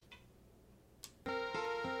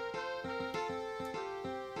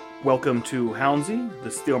Welcome to Houndsy,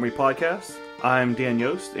 the Steel Army podcast. I'm Dan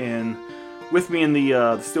Yost, and with me in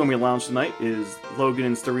the Steel Army Lounge tonight is Logan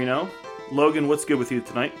and Storino. Logan, what's good with you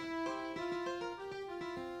tonight?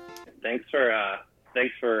 Thanks for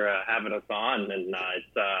having us on, and I've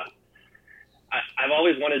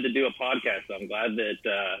always wanted to do a podcast, so I'm glad that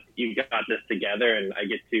you got this together, and I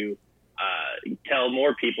get to tell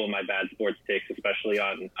more people my bad sports takes, especially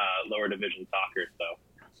on lower division soccer. So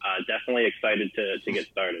definitely excited to get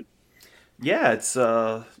started. Yeah, it's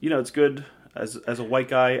it's good as a white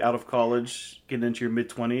guy out of college getting into your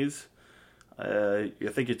mid-20s. I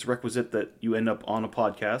think it's requisite that you end up on a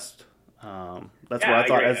podcast. That's what I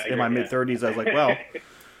thought. In my mid-30s, I was like, well,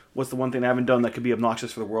 what's the one thing I haven't done that could be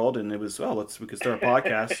obnoxious for the world? And it was, we could start a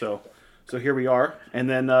podcast. So here we are. And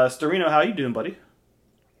then Storino, how you doing, buddy?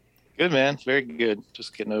 Good, man. Very good.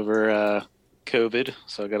 Just getting over COVID,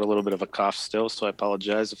 so I got a little bit of a cough still, so I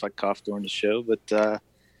apologize if I cough during the show. But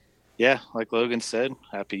yeah, like Logan said,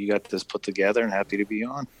 happy you got this put together and happy to be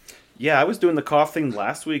on. Yeah, I was doing the cough thing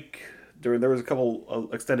last week. There was a couple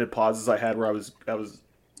of extended pauses I had where I was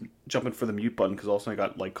jumping for the mute button because also I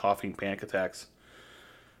got like coughing panic attacks.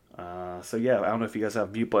 So yeah, I don't know if you guys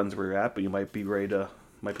have mute buttons where you're at, but you might be ready to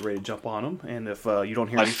jump on them. And if you don't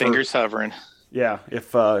hear my me, fingers hovering. Yeah,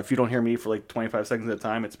 if you don't hear me for like 25 seconds at a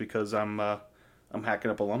time, it's because I'm hacking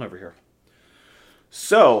up alone over here.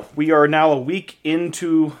 So we are now a week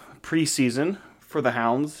into preseason for the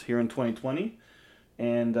Hounds here in 2020,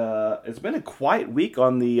 and it's been a quiet week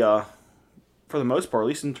on the for the most part, at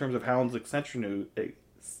least in terms of Hounds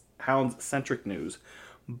centric news.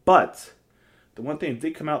 But the one thing that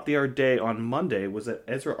did come out the other day on Monday was that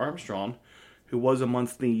Ezra Armstrong, who was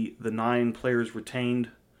amongst the 9 players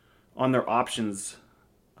retained on their options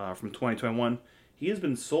from 2021, he has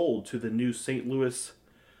been sold to the new St. Louis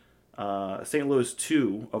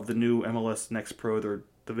 2 of the new MLS Next Pro, their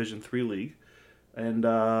Division 3 league. And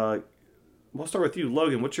we'll start with you,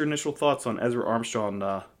 Logan. What's your initial thoughts on Ezra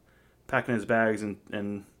Armstrong packing his bags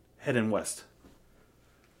and heading west?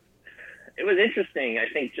 It was interesting, I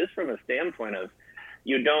think, just from a standpoint of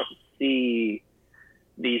you don't see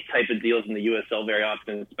these type of deals in the USL very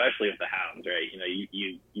often, especially with the Hounds, right? You know,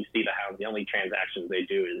 you see the Hounds, the only transactions they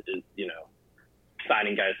do is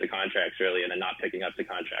signing guys to contracts really, and then not picking up the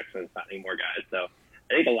contracts and signing more guys. So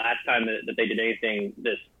I think the last time that they did anything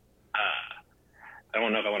this, I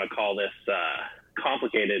don't know if I want to call this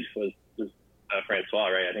complicated, was Francois,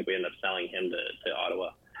 right? I think we ended up selling him to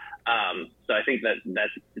Ottawa. So I think that's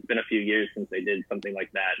it's been a few years since they did something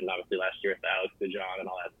like that, and obviously last year with Alex Dijon and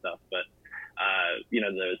all that stuff. But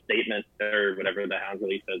the statement or whatever the Hounds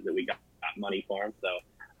release says that we got money for him. So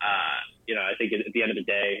I think at the end of the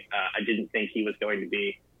day, I didn't think he was going to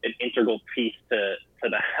be an integral piece to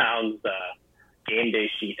the Hounds game day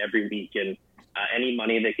sheet every week, and any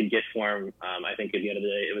money they could get for him, I think at the end of the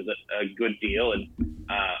day, it was a good deal. And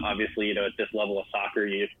obviously, at this level of soccer,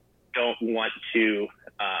 you don't want to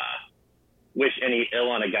wish any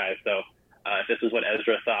ill on a guy. So if this is what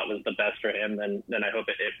Ezra thought was the best for him, then I hope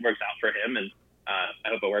it works out for him, and I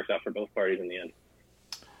hope it works out for both parties in the end.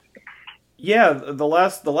 Yeah, the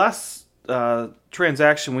last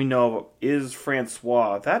transaction we know of is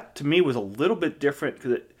Francois. That to me was a little bit different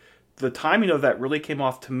because the timing of that really came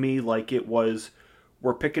off to me like it was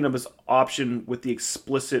we're picking up his option with the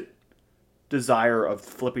explicit desire of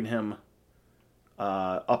flipping him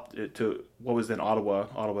up to what was then Ottawa.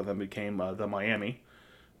 Ottawa then became the Miami.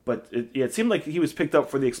 But it seemed like he was picked up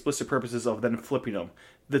for the explicit purposes of then flipping him.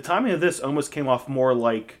 The timing of this almost came off more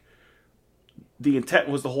like the intent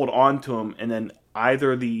was to hold on to him, and then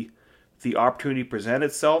either the opportunity presented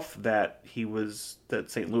itself that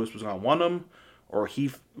St. Louis was going to want him, or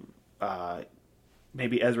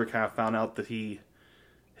maybe Ezra kind of found out that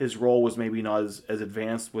his role was maybe not as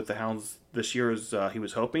advanced with the Hounds this year as he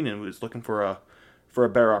was hoping, and was looking for a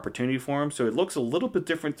better opportunity for him. So it looks a little bit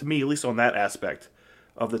different to me, at least on that aspect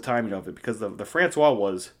of the timing of it, because the Francois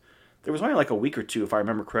there was only like a week or two, if I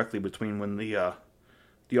remember correctly, between when the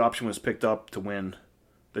option was picked up to when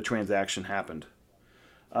the transaction happened.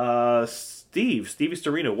 Stevie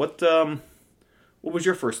Storino, what was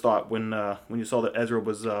your first thought when you saw that Ezra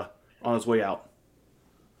was on his way out?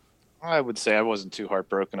 I would say I wasn't too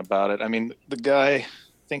heartbroken about it. I mean, the guy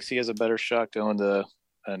thinks he has a better shot going to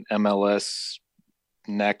an MLS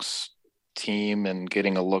Next team and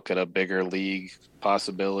getting a look at a bigger league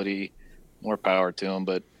possibility. More power to him.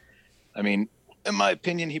 But, I mean, in my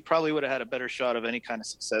opinion, he probably would have had a better shot of any kind of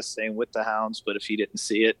success staying with the Hounds. But if he didn't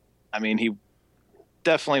see it, I mean, he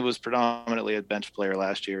definitely was predominantly a bench player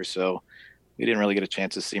last year. So we didn't really get a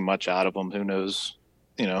chance to see much out of him. Who knows,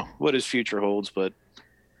 what his future holds. But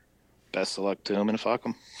Best of luck to him and fuck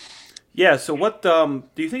him. Yeah. So what do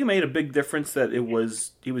you think it made a big difference that he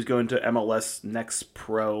was going to MLS Next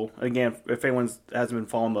Pro? Again, if anyone hasn't been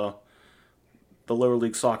following the lower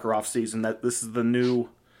league soccer off season, that this is the new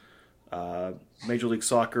Major League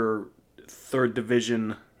Soccer third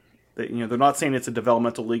division. That, they're not saying it's a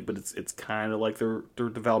developmental league, but it's kind of like their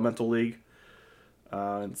developmental league.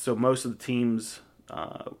 And so most of the teams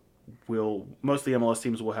most of the MLS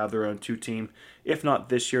teams will have their own 2-team. If not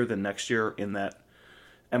this year, then next year in that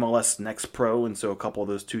MLS Next Pro. And so a couple of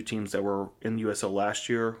those 2 teams that were in the USL last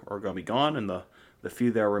year are going to be gone, and the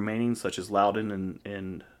few that are remaining, such as Loudoun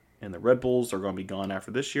and the Red Bulls, are going to be gone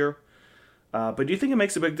after this year. But do you think it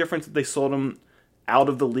makes a big difference that they sold him out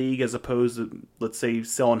of the league as opposed to, let's say,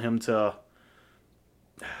 selling him to,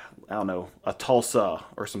 I don't know, a Tulsa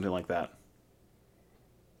or something like that?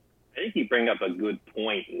 I think you bring up a good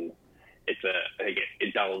point, and I think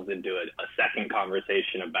it delves into a second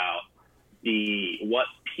conversation about what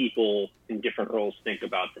people in different roles think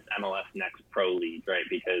about this MLS Next Pro League, right?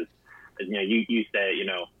 Because you say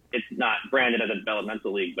it's not branded as a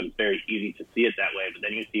developmental league, but it's very easy to see it that way. But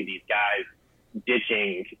then you see these guys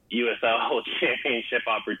ditching USL championship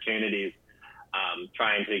opportunities,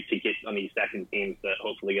 trying to get on these second teams to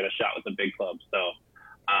hopefully get a shot with the big clubs. So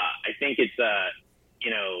I think it's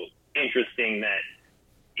interesting that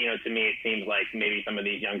to me it seems like maybe some of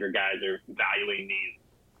these younger guys are valuing these.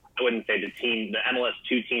 I wouldn't say the MLS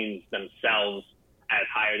 2 teams themselves as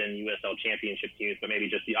higher than USL championship teams, but maybe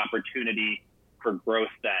just the opportunity for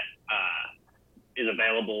growth that is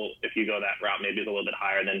available if you go that route maybe is a little bit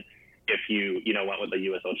higher than if you went with the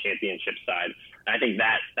USL championship side. And I think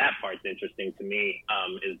that part's interesting to me,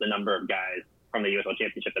 is the number of guys from the USL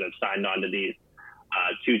championship that have signed on to these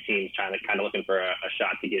 2 teams, trying to kind of looking for a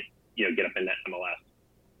shot to get up in that MLS.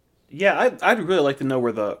 Yeah, I'd really like to know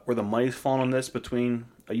where the money's falling on this between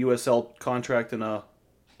a USL contract and a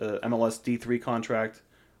MLS D3 contract.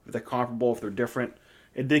 If they're comparable, if they're different.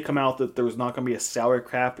 It did come out that there was not going to be a salary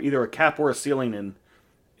cap, either a cap or a ceiling in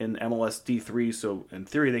MLS D3. So in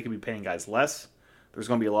theory, they could be paying guys less. There's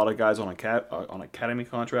going to be a lot of guys on academy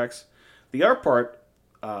contracts. The other part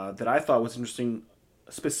that I thought was interesting,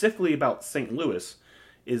 specifically about St. Louis,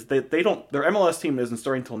 is that their MLS team isn't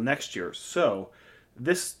starting until next year. So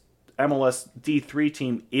this MLS D3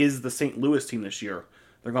 team is the St. Louis team this year.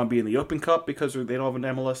 They're going to be in the Open Cup because they don't have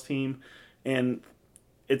an MLS team, and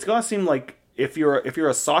it's going to seem like if you're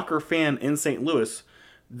a soccer fan in St. Louis,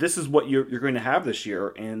 this is what you're going to have this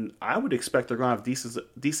year, and I would expect they're going to have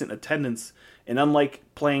decent attendance. And unlike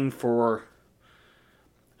playing for,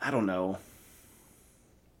 I don't know,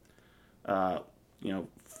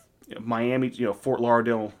 Miami, Fort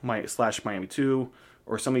Lauderdale / Miami 2,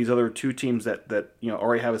 or some of these other 2 teams that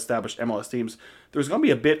already have established MLS teams, there's going to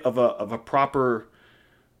be a bit of a proper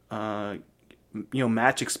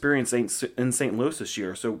match experience in St. Louis this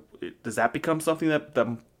year. So does that become something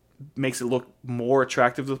that makes it look more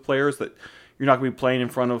attractive to the players, that you're not going to be playing in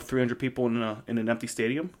front of 300 people in an empty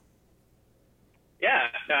stadium? Yeah,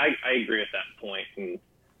 I agree with that point. And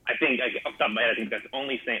I think, off the top of my head, I think that's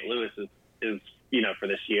only St. Louis is for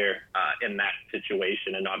this year in that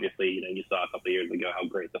situation. And obviously, you saw a couple of years ago how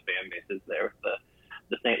great the fan base is there with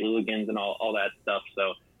the St. Louigans and all that stuff.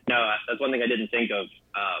 So, no, that's one thing I didn't think of,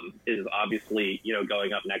 is obviously,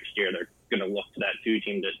 going up next year, they're going to look to that 2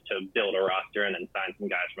 team to build a roster and then sign some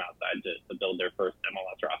guys from outside to build their first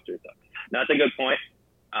MLS roster. So that's a good point.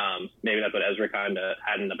 Maybe that's what Ezra kind of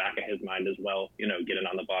had in the back of his mind as well, getting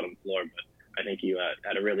on the bottom floor. But I think you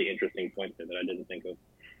had a really interesting point there that I didn't think of.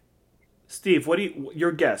 Steve,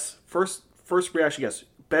 your guess? First reaction guess.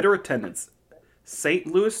 Better attendance, St.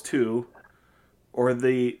 Louis 2 or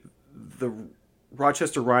the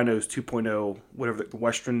Rochester Rhinos 2.0, whatever, the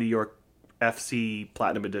Western New York FC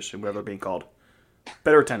Platinum Edition, whatever they're being called.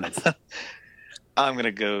 Better attendance. I'm going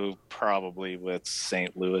to go probably with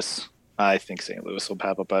St. Louis. I think St. Louis will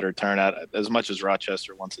have a better turnout. As much as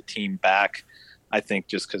Rochester wants a team back, I think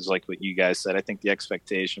just because, like what you guys said, I think the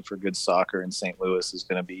expectation for good soccer in St. Louis is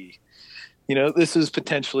going to be, this is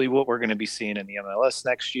potentially what we're going to be seeing in the MLS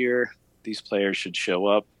next year. These players should show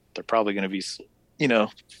up. They're probably going to be,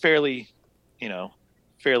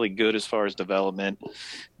 fairly good as far as development,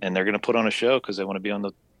 and they're going to put on a show because they want to be on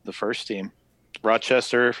the first team.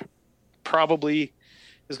 Rochester probably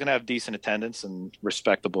is going to have decent attendance and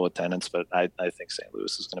respectable attendance, but I think St.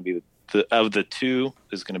 Louis is going to be of the 2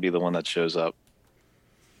 is going to be the one that shows up.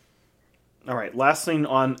 All right, last thing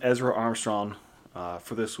on Ezra Armstrong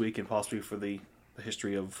for this week, and possibly for the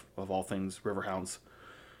history of all things Riverhounds.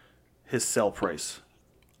 His sell price,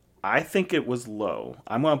 I think it was low.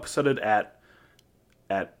 I'm going to set it at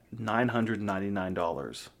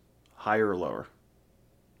 $999. higher or lower?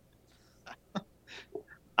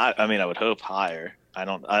 I mean, I would hope higher. I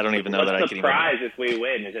don't even know that I What's can the even. prize if we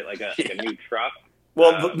win? Is it like a new truck?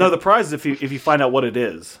 Well, no. The prize is if you find out what it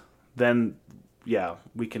is, then yeah,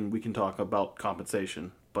 we can talk about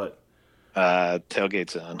compensation. But Tailgate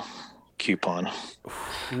zone coupon.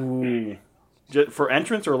 ooh, for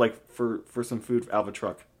entrance or like for some food out of a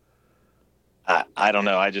truck. I don't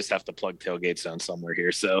know. I just have to plug tailgate zone somewhere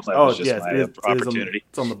here, so that Oh was just yeah, my opportunity.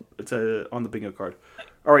 it's on the bingo card.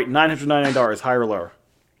 All right, $999 higher or lower?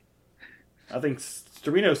 I think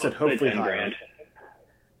Storino said hopefully 10 higher. grand.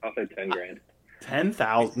 I'll say 10 grand.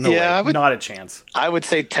 10,000? No Yeah, way. Not a chance. I would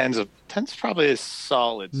say 10's probably a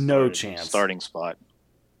solid starting spot.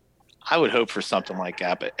 I would hope for something like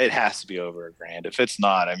that, but it has to be over $1,000. If it's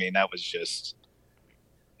not, I mean, that was just,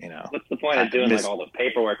 What's the point of doing like all the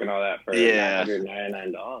paperwork and all that for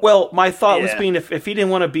 $999? Well, my thought was being if he didn't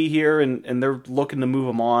want to be here and they're looking to move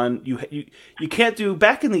him on, you can't do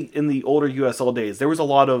back in the older USL days. There was a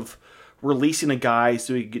lot of releasing a guy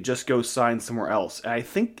so he could just go sign somewhere else. And I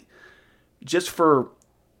think just for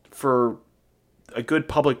a good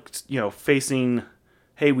public, facing,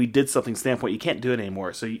 hey, we did something standpoint, you can't do it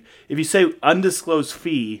anymore. So if you say undisclosed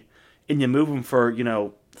fee and you move him for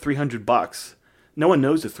 $300, no one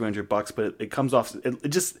knows it's $300, but it comes off.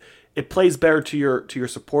 It plays better to your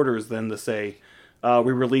supporters than to say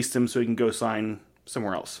we released him so he can go sign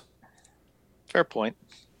somewhere else. Fair point.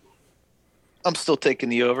 I'm still taking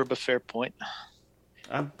the over, but fair point.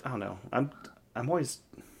 I don't know. I'm always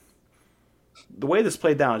the way this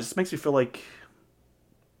played down. It just makes me feel like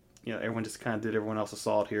everyone just kind of did everyone else a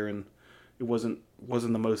solid here, and it wasn't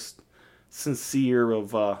the most sincere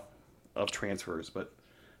of transfers. But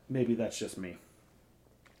maybe that's just me.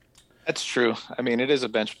 That's true. I mean, it is a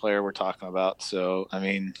bench player we're talking about. So, I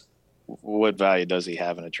mean, what value does he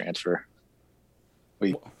have in a transfer?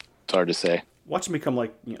 It's hard to say. Watch him become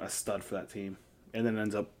like a stud for that team, and then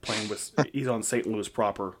ends up playing with. He's on St. Louis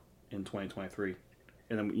proper in 2023,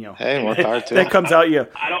 and then Hey, work hard too. That comes out. Yeah,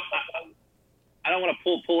 I don't want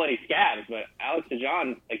to pull any scabs, but Alex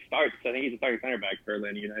DeJohn starts. I think he's a starting center back for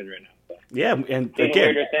Atlanta United right now. So. Yeah, and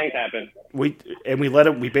again, weirder things happen. We let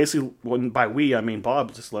him. We basically, by we, I mean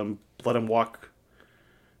Bob, just let him walk,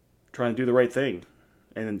 trying to do the right thing,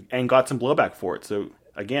 and got some blowback for it. So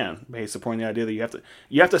again, he's supporting the idea that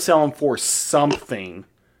you have to sell him for something,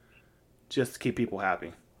 just to keep people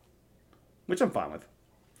happy, which I'm fine with.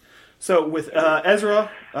 So with Ezra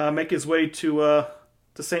make his way to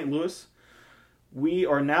St. Louis, we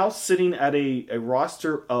are now sitting at a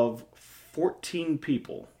roster of 14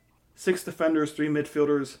 people. 6 defenders, 3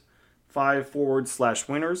 midfielders, 5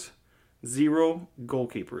 forwards/wingers, 0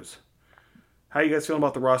 goalkeepers. How are you guys feeling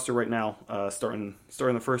about the roster right now? Starting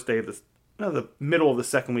the first day of this, the middle of the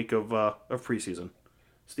second week of preseason.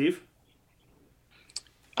 Steve?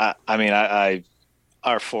 I mean,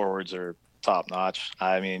 our forwards are top notch.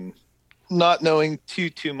 I mean, not knowing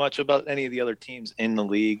too much about any of the other teams in the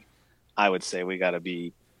league, I would say we got to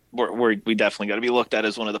be. We definitely got to be looked at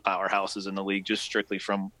as one of the powerhouses in the league, just strictly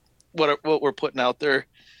from what we're putting out there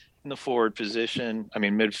in the forward position. I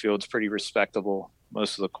mean, midfield's pretty respectable.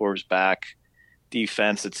 Most of the core's back.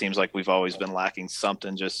 Defense, it seems like we've always been lacking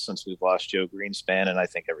something just since we've lost Joe Greenspan, and I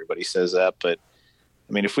think everybody says that. But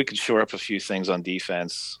I mean, if we could shore up a few things on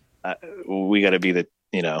defense, we got to be the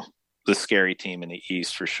scary team in the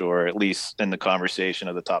East for sure. At least in the conversation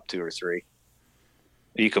of the top 2 or 3.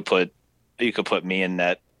 You could put me in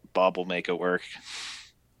net. Bob will make it work.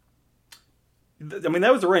 I mean,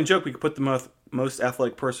 that was the running joke. We could put the most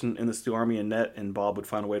athletic person in the Steel Army in net, and Bob would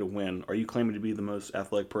find a way to win. Are you claiming to be the most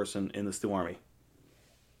athletic person in the Steel Army?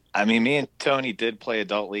 I mean, me and Tony did play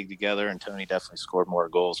adult league together, and Tony definitely scored more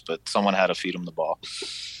goals, but someone had to feed him the ball.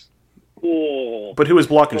 Cool. But who was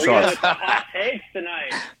blocking shots? Hot takes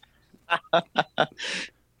tonight.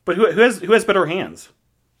 But who has better hands?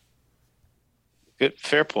 Good,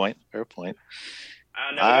 fair point.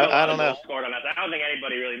 I don't know. Scored on us. I don't think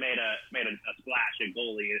anybody really made a splash at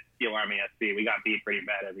goalie at Steel Army SC. We got beat pretty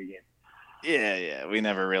bad every game. Yeah. We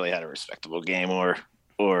never really had a respectable game or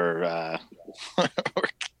or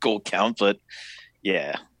goal count, but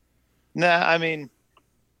yeah. Nah, I mean,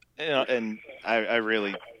 and I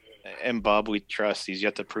really, and Bob, we trust. He's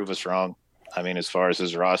yet to prove us wrong. I mean, as far as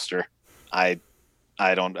his roster, I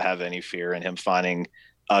don't have any fear in him finding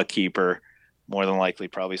a keeper. More than likely,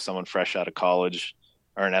 probably someone fresh out of college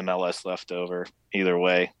or an MLS leftover. Either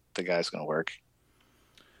way, the guy's going to work.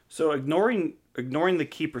 So ignoring the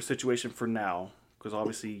keeper situation for now, because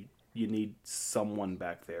obviously you need someone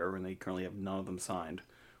back there, and they currently have none of them signed.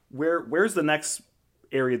 Where's the next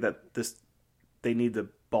area that they need to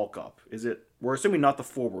bulk up? We're assuming not the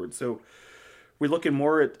forward, so we're looking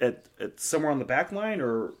more at somewhere on the back line,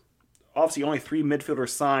 or obviously only 3 midfielders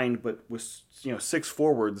signed, but with 6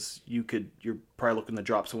 forwards, you're probably looking to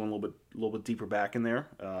drop someone a little bit deeper back in there,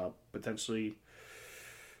 potentially.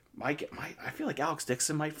 I feel like Alex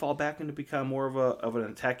Dixon might fall back into become more of an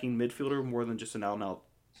attacking midfielder more than just an out and out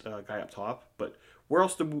guy up top. But where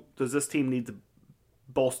else does this team need to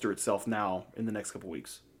bolster itself now in the next couple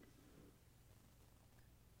weeks?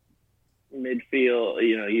 Midfield,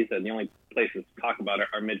 you said the only places to talk about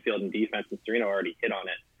our midfield and defense, and Serino already hit on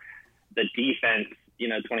it. The defense,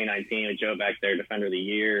 2019 with Joe back there, Defender of the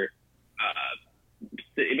Year,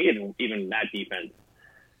 even that defense,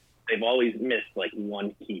 they've always missed like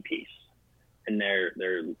one key piece, and their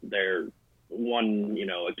one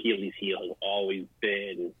Achilles heel has always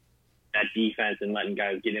been that defense and letting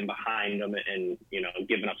guys get in behind them and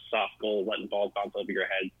giving up soft goals, letting balls bounce over your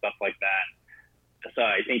head, stuff like that. So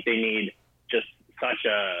I think they need just such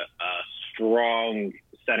a strong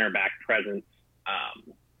center back presence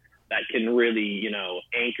that can really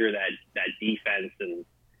anchor that defense, and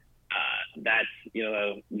that's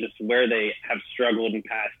just where they have struggled in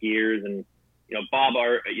past years. And Bob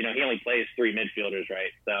he only plays 3 midfielders,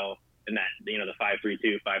 right? So in that the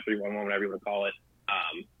 5-3-2, 5-3-1-1, whatever you want to call it,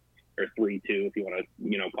 or 3-2 if you want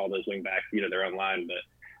to call those wing backs, they're online. But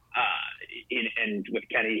and with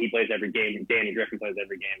Kenny, he plays every game. Danny Griffin plays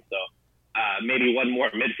every game. So maybe one more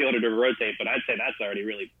midfielder to rotate, but I'd say that's already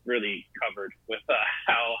really, really covered with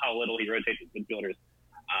how little he rotates his midfielders.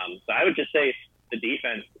 So I would just say the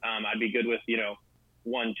defense, I'd be good with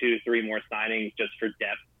 1, 2, 3 more signings just for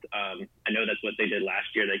depth. I know that's what they did last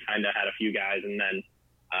year. They kind of had a few guys, and then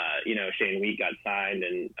Shane Wheat got signed,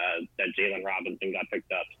 and that Jalen Robinson got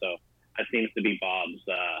picked up. So that seems to be Bob's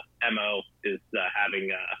MO, is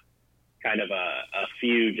having kind of a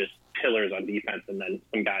few just pillars on defense, and then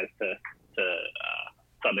some guys to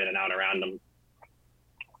sub in and out around them.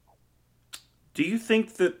 Do you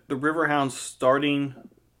think that the Riverhounds starting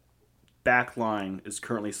back line is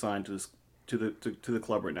currently signed to the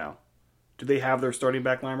club right now? Do they have their starting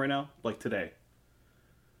back line right now, like today?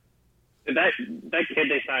 That kid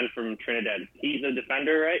they signed from Trinidad, he's a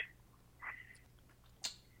defender, right?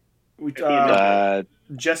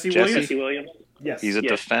 Jesse Williams? Jesse Williams? Yes. He's a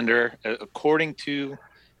defender. According to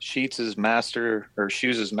Shoes' master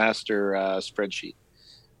spreadsheet,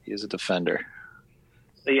 he is a defender.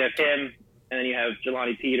 So you have him, and then you have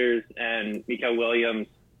Jelani Peters and Mikael Williams,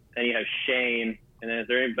 and you have Shane, and then is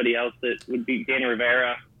there anybody else that would be Danny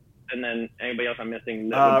Rivera, and then anybody else I'm missing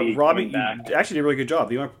that would be Robbie, back? you actually did a really good job.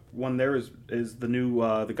 The only one there is the new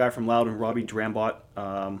the guy from Loudon, Robbie Drambot,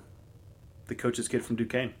 the coach's kid from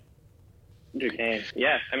Duquesne. Duquesne,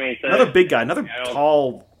 yeah. I mean, so, another big guy,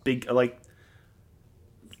 tall, big, like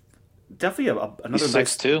definitely another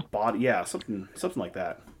nice 6'2" body. Yeah, something like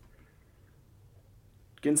that.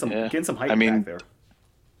 Getting some height back there.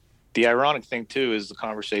 The ironic thing too is the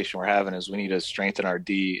conversation we're having is we need to strengthen our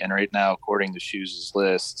D, and right now, according to Shoes'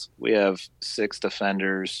 list, we have 6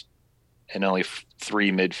 defenders and only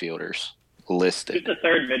 3 midfielders listed. Who's the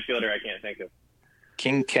third midfielder I can't think of?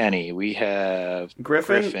 King Kenny. We have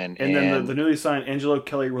Griffin and then the newly signed Angelo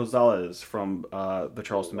Kelly Rosales from the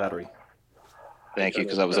Charleston Battery. Thank you,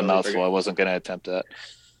 because that was a mouthful. I wasn't going to attempt that.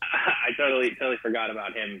 I totally forgot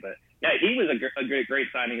about him, but yeah, he was a great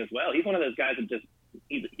signing as well. He's one of those guys that just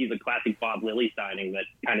he's a classic Bob Lilly signing that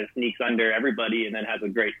kind of sneaks under everybody and then has a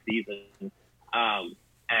great season.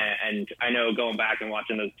 And I know going back and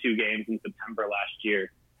watching those 2 games in September last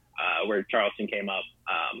year, where Charleston came up,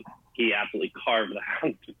 he absolutely carved the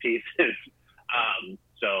Hounds to pieces.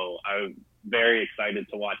 So I'm very excited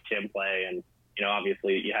to watch him play. And,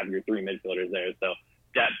 obviously you have your 3 midfielders there. So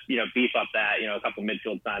depth, beef up that, a couple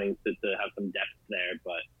midfield signings to have some depth there.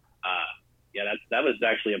 But, yeah, that was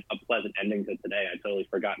actually a pleasant ending to today. I totally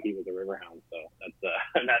forgot he was a Riverhound. So that's,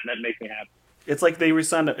 that makes me happy. It's like they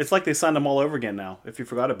re-signed him. It's like they signed him all over again now. If you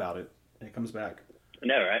forgot about it, and it comes back. I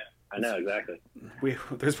know, right? I know, exactly.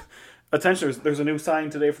 There's attention. There's a new signing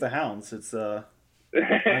today for the Hounds. It's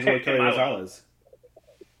Angelo Kelly Rosales.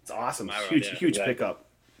 It's awesome. Huge pickup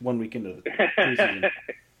 1 week into the season.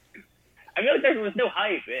 I feel like there was no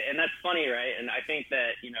hype, and that's funny, right? And I think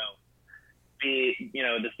that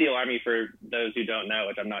the Steel Army, for those who don't know,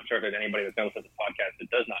 which I'm not sure if there's anybody that goes to this podcast that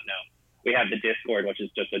does not know, we have the Discord, which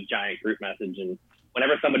is just a giant group message, and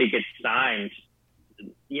whenever somebody gets signed,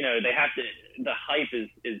 they have to. The hype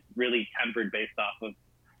is really tempered based off of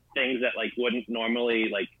things that wouldn't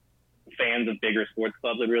normally fans of bigger sports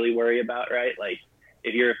clubs would really worry about, right? Like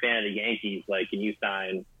if you're a fan of the Yankees, and you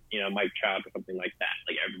sign Mike Trout or something like that,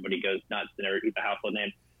 everybody goes nuts and he's a household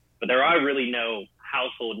name. But there are really no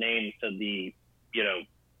household names to the,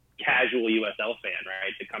 casual USL fan,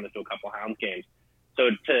 right, to come into a couple Hounds games. So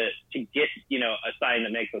to get, a signing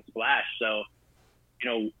that makes a splash. So,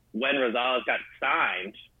 when Rosales got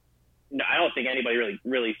signed, I don't think anybody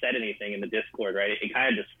really said anything in the Discord, right? It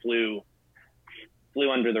kind of just flew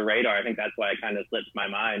under the radar. I think that's why it kind of slipped my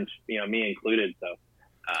mind, me included. So,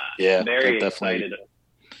 very excited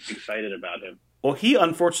about him. Well, he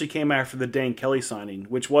unfortunately came after the Dane Kelly signing,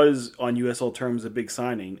 which was on USL terms a big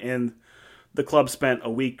signing, and the club spent a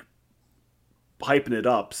week hyping it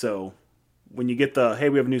up. So when you get the, hey,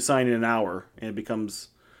 we have a new signing in an hour, and it becomes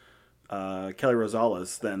Kelly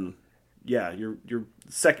Rosales, then yeah, you're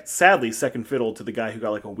sadly second fiddle to the guy who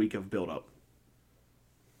got like a week of build up.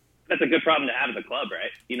 That's a good problem to have at the club,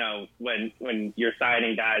 right? When you're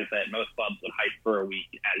signing guys that most clubs would hype for a week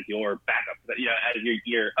as your backup, as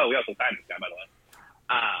your we also signed this guy, by the way.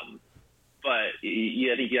 But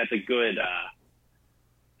I think that's a good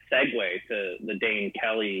segue to the Dane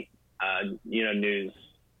Kelly, news,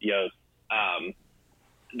 Yost.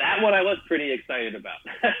 That one I was pretty excited about.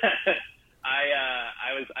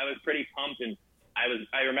 I was pretty pumped, and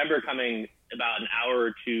I remember coming about an hour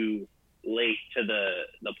or two late to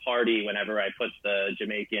the party whenever I put the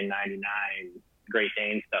Jamaican 99 Great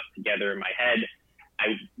Dane stuff together in my head.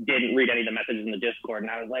 I didn't read any of the messages in the Discord,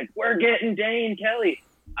 and I was like, we're getting Dane Kelly.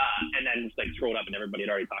 And then just like scrolled up and everybody had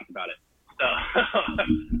already talked about it. So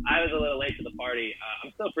I was a little late to the party.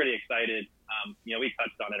 I'm still pretty excited. We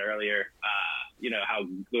touched on it earlier, how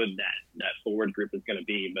good that forward group is going to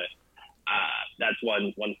be. But that's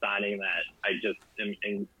one signing that I just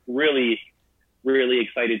am really, really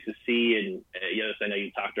excited to see. And, I know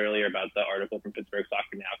you talked earlier about the article from Pittsburgh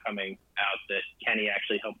Soccer Now coming out that Kenny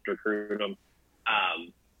actually helped recruit him.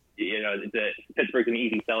 Pittsburgh's an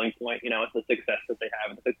easy selling point. It's the success that they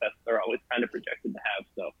have and the success they're always kind of projected to have.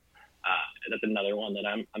 So that's another one that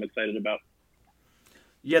I'm excited about.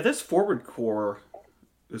 Yeah, this forward core,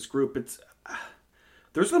 this group,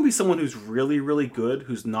 there's going to be someone who's really, really good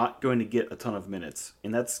who's not going to get a ton of minutes.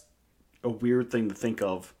 And that's a weird thing to think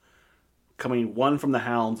of, coming one from the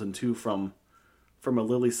Hounds and two from a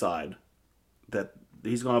Lily side, that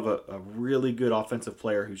he's going to have a really good offensive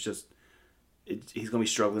player who's just, he's going to be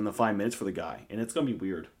struggling to find minutes for the guy. And it's going to be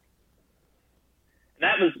weird.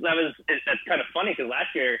 That's kind of funny because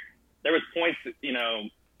last year there was points,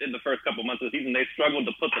 in the first couple months of the season, they struggled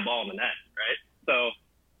to put the ball in the net, right? So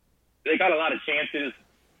they got a lot of chances.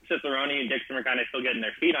 Cicerone and Dixon were kind of still getting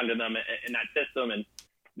their feet under them in that system, and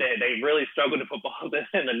they really struggled to put balls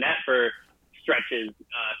in the net for stretches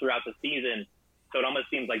throughout the season. So it almost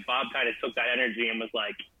seems like Bob kind of took that energy and was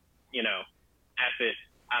like, F it,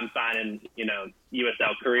 I'm signing,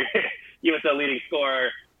 USL career, USL leading scorer.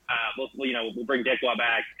 We'll bring Dickwah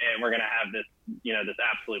back, and we're gonna have this, this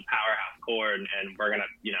absolute powerhouse core, and we're gonna,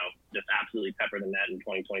 just absolutely pepper the net in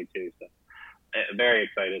 2022. So, very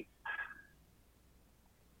excited.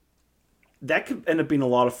 That could end up being a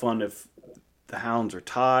lot of fun if the Hounds are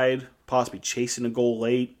tied, possibly chasing a goal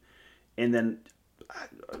late, and then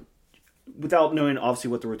without knowing obviously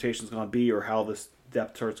what the rotation is going to be or how this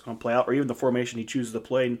depth chart is going to play out, or even the formation he chooses to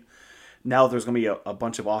play. Now there's going to be a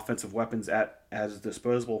bunch of offensive weapons at his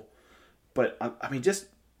disposal. But, I mean, just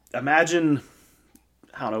imagine,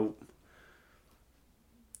 I don't know,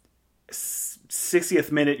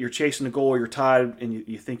 60th minute, you're chasing the goal, you're tied, and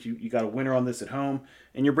you think you got a winner on this at home,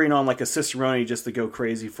 and you're bringing on like a Cicerone just to go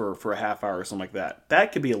crazy for a half hour or something like that.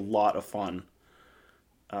 That could be a lot of fun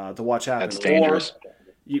to watch happen. That's dangerous.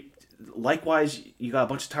 Or likewise, you got a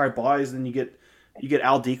bunch of tired bodies, and then you get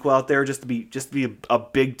Al Dequa out there just to be a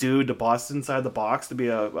big dude to boss inside the box, to be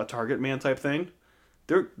a target man type thing.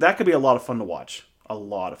 That could be a lot of fun to watch. A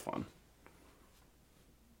lot of fun.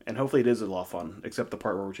 And hopefully it is a lot of fun, except the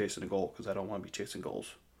part where we're chasing a goal, because I don't want to be chasing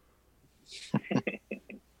goals.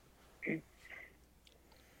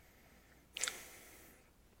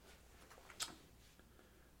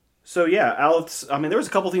 So yeah, Alex, I mean, there was a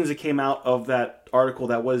couple things that came out of that article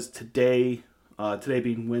that was today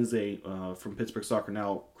being Wednesday, from Pittsburgh Soccer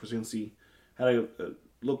Now. Krasinski had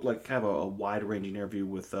looked like kind of a wide-ranging interview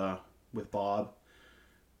with Bob.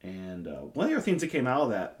 And one of the other things that came out of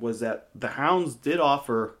that was that the Hounds did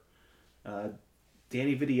offer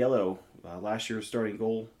Danny Vitiello, last year's starting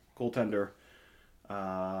goaltender,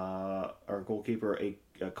 or goalkeeper,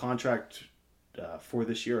 a contract for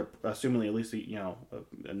this year, assumingly at least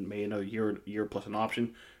and maybe another year plus an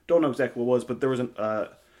option. Don't know exactly what it was, but there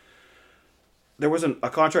wasn't a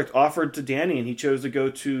contract offered to Danny, and he chose to go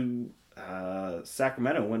to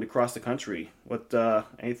Sacramento, went across the country. What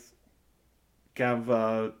any kind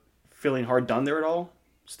of feeling hard done there at all,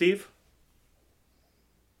 Steve?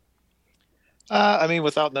 I mean,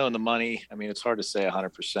 without knowing the money, I mean, it's hard to say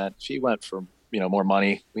 100%. If he went for, more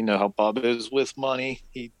money, we know how Bob is with money.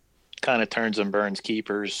 He kind of turns and burns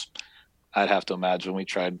keepers. I'd have to imagine we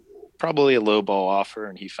tried probably a low ball offer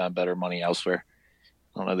and he found better money elsewhere.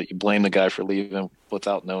 I don't know that you blame the guy for leaving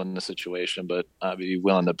without knowing the situation, but I'd be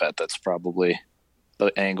willing to bet that's probably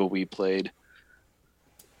the angle we played.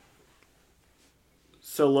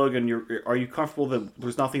 So Logan, are you comfortable that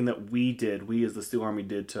there's nothing that we as the Steel Army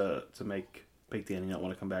did to make Danny not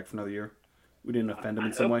want to come back for another year? We didn't offend him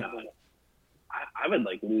in some way. I would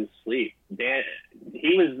like lose sleep. Dan,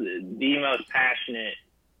 he was the most passionate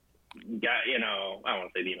guy. I don't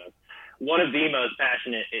want to say the most. One of the most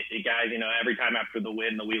passionate guys. Every time after the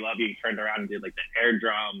win, the "We Love You," he turned around and did like the air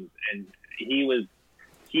drums, and he was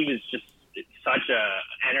just such a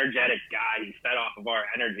energetic guy. He fed off of our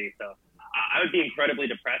energy. So I would be incredibly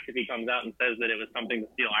depressed if he comes out and says that it was something the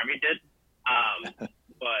Steel Army did.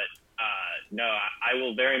 But no, I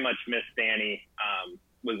will very much miss Danny.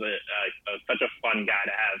 Was such a fun guy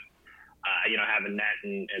to have, have a net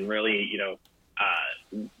and really,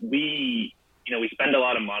 we spend a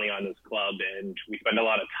lot of money on this club and we spend a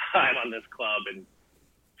lot of time on this club, and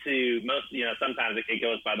sometimes it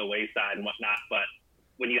goes by the wayside and whatnot. But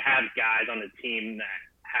when you have guys on the team that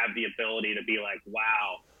have the ability to be like,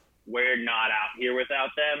 wow, we're not out here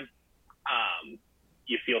without them,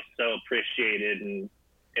 you feel so appreciated, and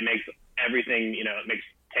it makes everything, it makes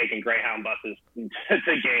taking Greyhound buses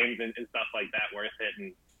to games and stuff like that worth it.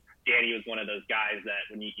 And Danny was one of those guys that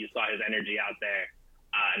when you saw his energy out there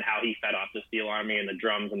and how he fed off the Steel Army and the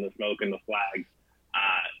drums and the smoke and the flags,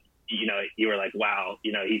 you were like, wow,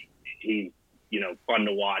 he's fun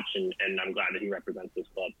to watch, and I'm glad that he represents this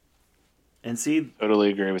club. And see,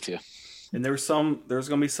 totally agree with you. And there's going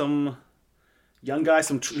to be some young guy,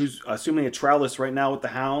 who's assuming a trialist right now with the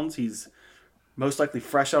Hounds. He's most likely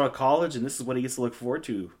fresh out of college, and this is what he gets to look forward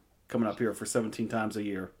to coming up here for 17 times a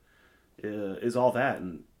year. Is all that,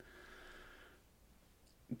 and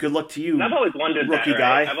good luck to you. And I've always wondered rookie that,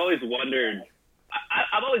 right? guy. I've always wondered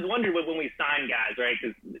when we sign guys, right?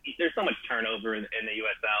 Because there's so much turnover in the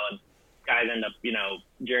USL, and guys end up,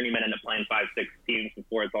 journeymen end up playing 5-6 teams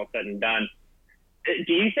before it's all said and done.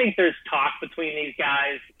 Do you think there's talk between these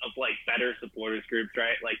guys of like better supporters groups,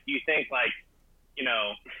 right? Like, do you think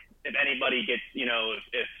if anybody gets,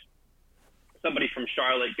 if somebody from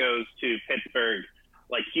Charlotte goes to Pittsburgh,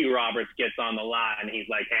 like Hugh Roberts gets on the line, he's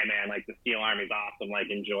like, hey man, like the Steel Army's awesome,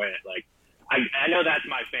 like enjoy it. Like, I know that's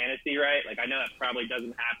my fantasy, right? Like, I know that probably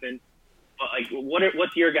doesn't happen, but like,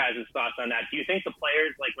 what's your guys' thoughts on that? Do you think the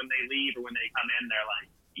players, like when they leave or when they come in, they're like,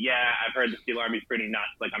 yeah, I've heard the Steel Army's pretty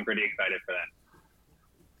nuts, like I'm pretty excited for that?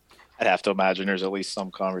 I'd have to imagine there's at least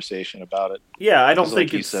some conversation about it. Yeah, I don't think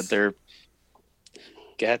like you said they're.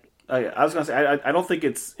 Get. I was gonna say I don't think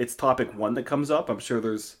it's topic one that comes up. I'm sure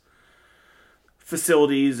there's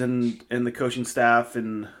facilities and the coaching staff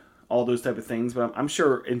and all those type of things, but I'm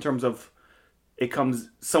sure in terms of it comes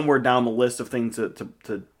somewhere down the list of things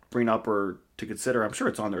to bring up or to consider. I'm sure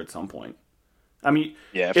it's on there at some point. I mean,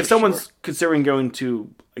 yeah, if someone's considering going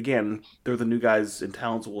to, again, they're the new guys in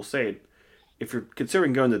town, so we'll say it. If you're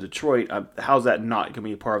considering going to Detroit, how's that not going to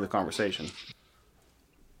be a part of the conversation?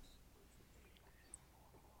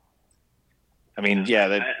 I mean, yeah,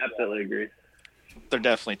 I absolutely agree. They're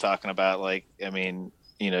definitely talking about, like, I mean,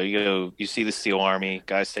 you see the Steel Army,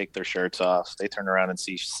 guys take their shirts off. They turn around and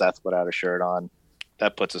see Seth without a shirt on.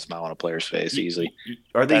 That puts a smile on a player's face easily.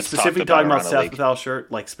 Are they specifically talking about Seth without a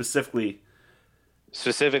shirt? Like, specifically?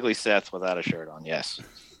 Specifically Seth without a shirt on, yes.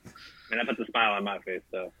 I mean, that puts a smile on my face,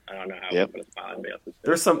 so I don't know how to put a smile on anybody else's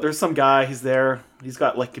face. There's some guy, he's there. He's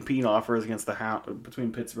got, like, competing offers against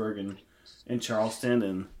between Pittsburgh and Charleston,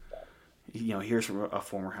 and here's from a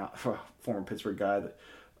former Pittsburgh guy that,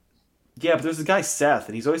 yeah, but there's this guy Seth,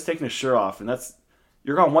 and he's always taking his shirt off, and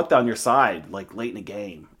you're gonna want that on your side, like late in the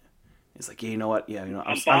game. It's like, yeah, you know what? Yeah,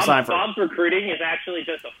 I'm signed for. Bob's recruiting is actually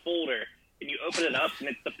just a folder, and you open it up, and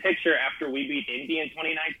it's the picture after we beat Indy in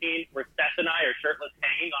 2019, where Seth and I are shirtless,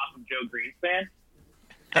 hanging off of Joe Greenspan,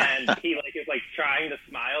 and he is trying to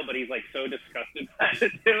smile, but he's so disgusted by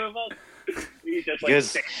the two of us. He's just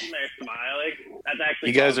standing there smiling. That's actually.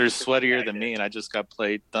 You guys are sweatier than me, and I just got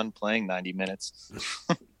done playing 90 minutes.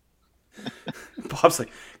 Bob's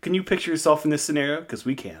like, can you picture yourself in this scenario? Because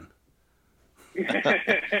we can. He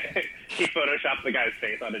photoshopped the guy's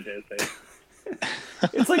face onto his face.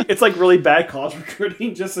 It's like really bad college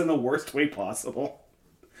recruiting, just in the worst way possible.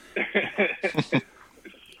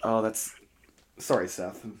 Oh, that's. Sorry,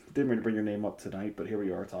 Seth. Didn't mean to bring your name up tonight, but here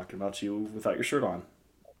we are talking about you without your shirt on.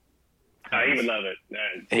 He would love it.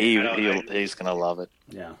 He's going to love it.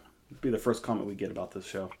 Yeah. It'll be the first comment we get about this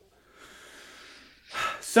show.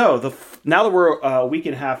 So now that we're a week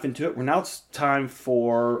and a half into it, now it's time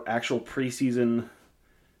for actual preseason.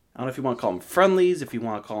 I don't know if you want to call them friendlies, if you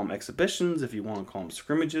want to call them exhibitions, if you want to call them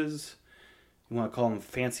scrimmages, you want to call them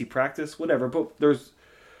fancy practice, whatever. But there's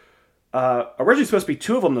originally supposed to be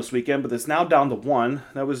 2 of them this weekend, but it's now down to 1.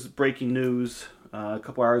 That was breaking news a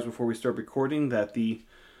couple hours before we started recording that the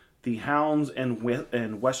Hounds and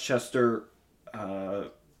Westchester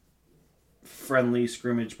friendly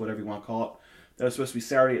scrimmage, whatever you want to call it, that was supposed to be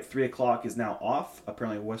Saturday at 3 o'clock is now off.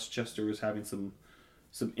 Apparently Westchester is having some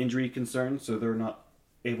injury concerns, so they're not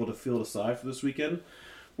able to field a side for this weekend.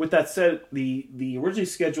 With that said, the originally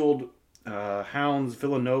scheduled Hounds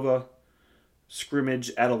Villanova scrimmage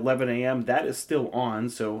at 11 a.m., that is still on,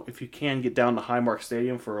 so if you can get down to Highmark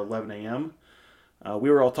Stadium for 11 a.m. We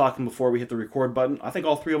were all talking before we hit the record button. I think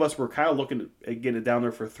all 3 of us were kind of looking at getting it down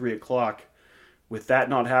there for 3 o'clock. With that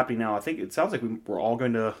not happening now, I think it sounds like we're all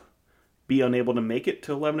going to be unable to make it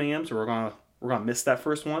to 11 a.m., so we're gonna miss that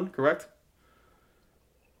first one, correct?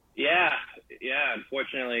 Yeah.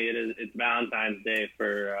 Unfortunately, it's Valentine's Day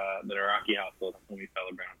for the Naraki household when we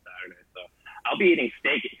celebrate on Saturday. So I'll be eating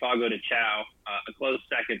steak at Fago de Chao, a close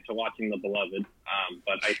second to watching The Beloved.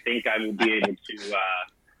 But I think I will be able to.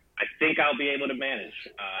 I think I'll be able to manage.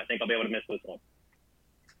 I think I'll be able to miss this one.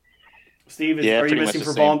 Steve, are you missing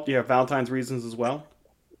for Valentine's reasons as well?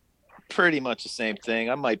 Pretty much the same thing.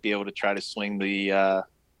 I might be able to try to swing the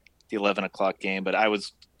 11 o'clock game, but I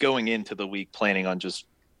was going into the week planning on just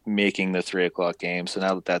making the 3 o'clock game. So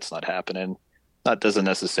now that that's not happening, that doesn't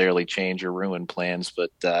necessarily change or ruin plans,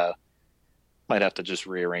 but might have to just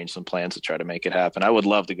rearrange some plans to try to make it happen. I would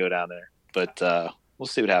love to go down there, but we'll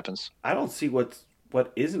see what happens. I don't see what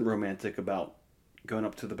isn't romantic about going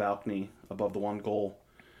up to the balcony above the 1 goal,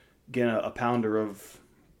 getting a pounder of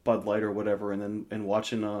Bud Light or whatever, and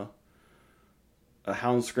watching a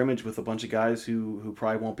Hound scrimmage with a bunch of guys who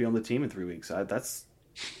probably won't be on the team in 3 weeks.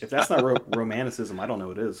 If that's not romanticism, I don't know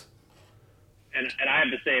what is. And I have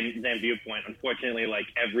the same viewpoint. Unfortunately, like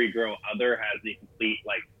every girl other has the complete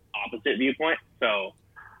opposite viewpoint. So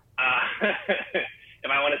if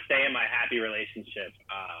I want to stay in my happy relationship,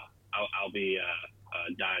 I'll be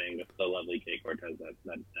dining with the lovely Kate Cortez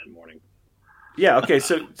that morning. Yeah. Okay.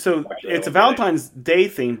 So it's a Valentine's Day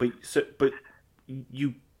thing, but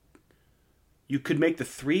you could make the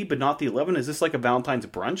 3, but not the 11. Is this like a Valentine's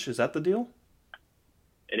brunch? Is that the deal?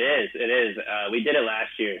 It is. We did it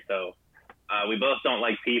last year, so we both don't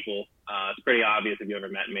like people. It's pretty obvious if you ever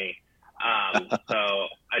met me. So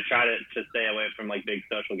I try to stay away from big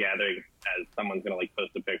social gatherings, as someone's gonna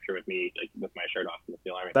post a picture with me with my shirt off in the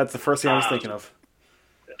Steel Army. That's the first thing I was thinking of.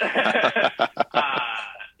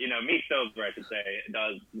 Me sober, I should say,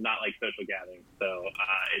 does not like social gatherings. So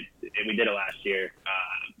we did it last year.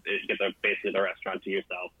 It gets basically the restaurant to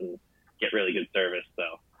yourself and get really good service.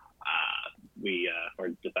 So we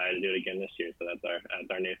decided to do it again this year. So that's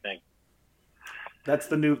our new thing. That's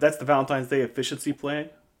the Valentine's Day efficiency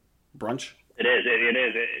play, brunch. It is.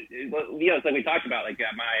 It's like we talked about.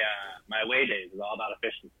 My away days is all about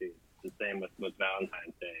efficiency. It's the same with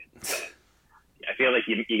Valentine's Day. So, I feel like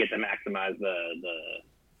you get to maximize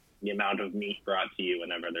the amount of meat brought to you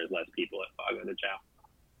whenever there's less people at Fago de Chao.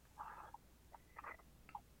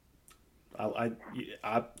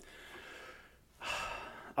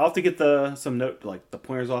 I'll have to get some note the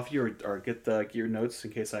pointers off you, or get your notes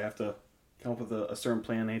in case I have to come up with a certain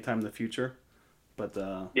plan anytime in the future. But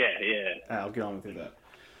yeah, I'll get on with that.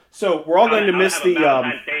 So we're all going to miss the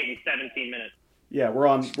Valentine's Day in 17 minutes. Yeah, we're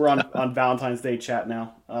on Valentine's Day chat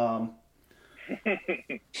now.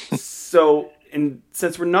 So, and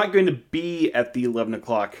since we're not going to be at the 11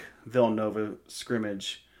 o'clock Villanova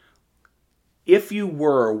scrimmage, if you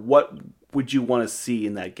were, what would you want to see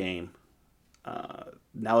in that game?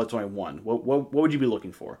 Now it's only 1. What would you be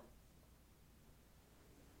looking for?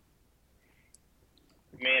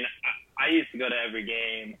 Man, I used to go to every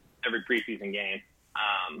preseason game,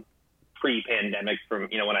 pre-pandemic, from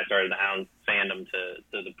when I started the Hounds fandom to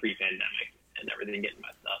the pre-pandemic and everything getting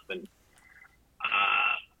messed up. And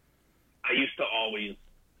I used to always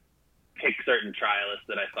pick certain trialists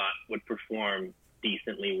that I thought would perform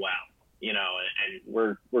decently well, and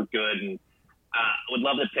we're good. And I would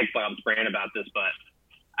love to pick Bob's brain about this, but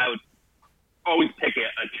I would always pick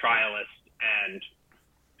a trialist, and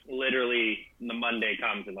literally the Monday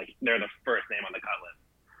comes and they're the first name on the cut list.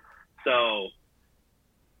 So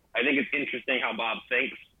I think it's interesting how Bob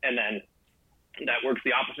thinks, and then that works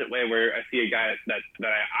the opposite way, where I see a guy that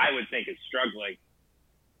I would think is struggling,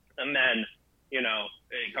 and then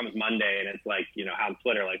it comes Monday and it's on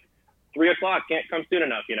Twitter 3 o'clock can't come soon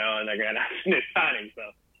enough, and they're gonna have to do signing. So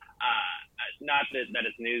not that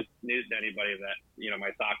it's news to anybody that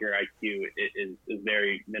my soccer IQ is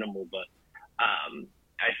very minimal, but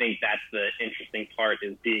I think that's the interesting part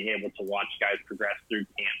is being able to watch guys progress through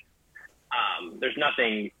camp. There's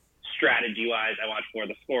nothing strategy-wise I watch for.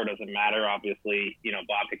 The score doesn't matter, obviously.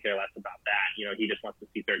 Bob could care less about that. He just wants to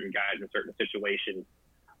see certain guys in certain situations.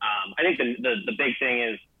 I think the big thing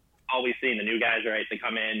is always seeing the new guys, right? They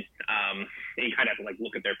come in, and you kind of have to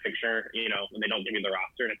look at their picture, when they don't give you the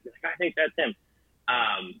roster, and it's like, I think that's him.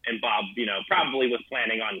 And Bob, probably was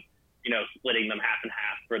planning on, splitting them half and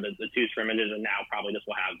half for the two scrimmages, and now probably just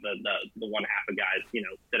will have the one half of guys,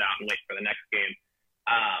 sit out and wait for the next game.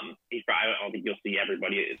 I don't think you'll see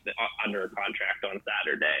everybody under a contract on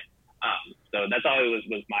Saturday. So that's always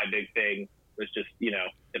was my big thing, was just,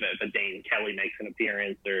 if a Dane Kelly makes an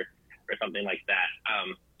appearance or something like that,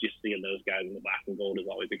 just seeing those guys in the black and gold is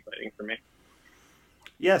always exciting for me.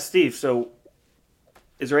 Yeah, Steve, so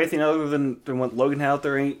is there anything other than what Logan had out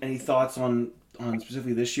there? Any thoughts on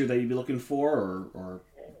specifically this year that you'd be looking for, or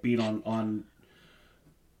being on on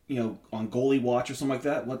goalie watch or something like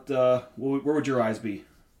that? Where would your eyes be?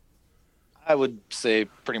 I would say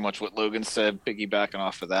pretty much what Logan said, piggybacking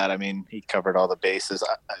off of that. I mean, he covered all the bases.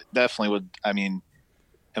 I definitely would. I mean,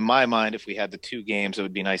 in my mind, if we had the two games, it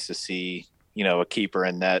would be nice to see, a keeper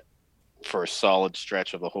in net for a solid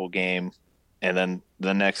stretch of the whole game. And then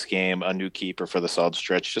the next game, a new keeper for the solid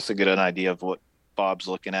stretch, just to get an idea of what Bob's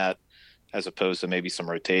looking at, as opposed to maybe some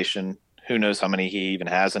rotation. Who knows how many he even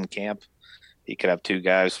has in camp? He could have 2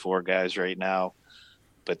 guys, 4 guys right now.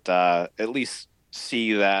 But at least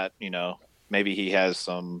see that, maybe he has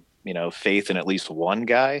some, faith in at least one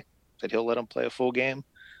guy that he'll let him play a full game.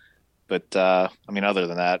 But, other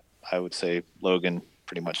than that, I would say Logan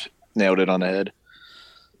pretty much nailed it on the head.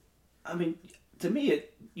 I mean, to me,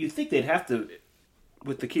 you'd think they'd have to,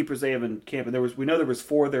 with the keepers they have in camp, and we know there was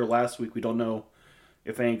 4 there last week. We don't know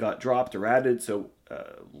if any got dropped or added, so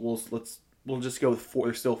we'll just go with 4.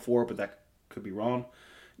 There's still 4, but that could be wrong.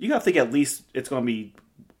 You got to think at least it's going to be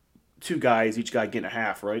 2 guys, each guy getting a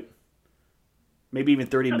half, right? Maybe even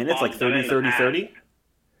 30 minutes, like 30. I've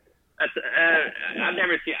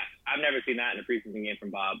never seen that in a preseason game from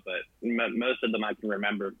Bob, but most of them I can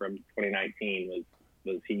remember from 2019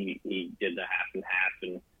 was he did the half and half,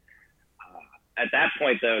 and at that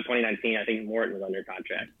point though, 2019, I think Morton was under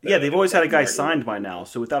contract. So yeah, they've always had a guy signed by now,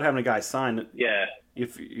 so without having a guy signed, yeah,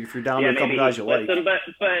 if you're down to a couple guys you like,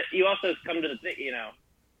 but you also come to the thing, I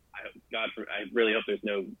really hope there's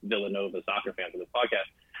no Villanova soccer fans on this podcast,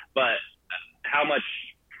 but how much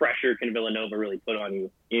pressure can Villanova really put on you?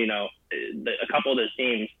 A couple of those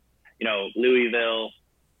teams, Louisville,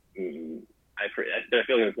 I feel like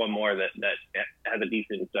there's one more that has a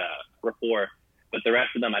decent rapport, but the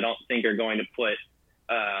rest of them I don't think are going to put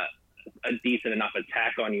a decent enough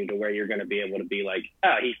attack on you to where you're going to be able to be like,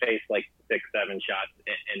 he faced like 6-7 shots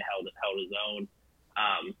and held his own.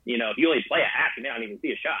 If you only play a half, you may not even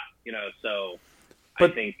see a shot. So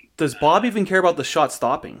but I think. Does Bob even care about the shot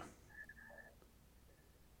stopping?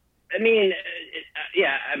 I mean,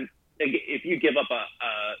 if you give up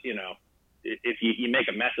if you make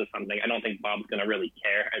a mess of something, I don't think Bob's going to really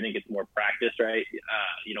care. I think it's more practice, right?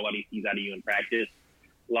 What he sees out of you in practice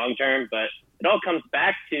long term. But it all comes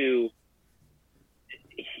back to,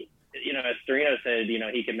 as Storino said,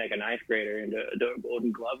 he can make a ninth grader into a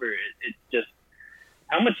Golden Glover. It's just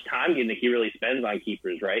how much time do you think he really spends on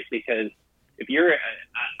keepers, right? Because if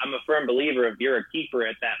I'm a firm believer, if you're a keeper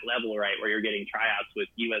at that level, right, where you're getting tryouts with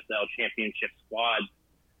USL championship squads,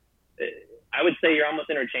 I would say you're almost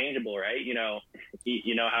interchangeable, right? You know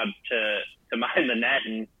how to mind the net,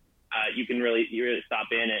 and you really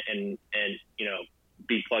stop in and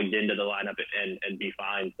be plugged into the lineup and be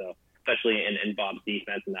fine. So especially in Bob's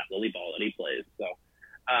defense and that Lily ball that he plays. So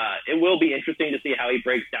it will be interesting to see how he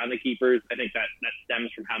breaks down the keepers. I think that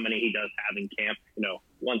stems from how many he does have in camp.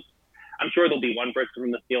 Once I'm sure there'll be one person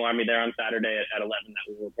from the Steel Army there on Saturday at 11 that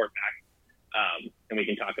will report back, and we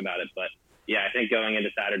can talk about it. But yeah, I think going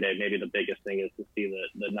into Saturday, maybe the biggest thing is to see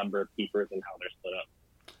the number of keepers and how they're split up.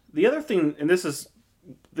 The other thing, and this was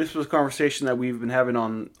a conversation that we've been having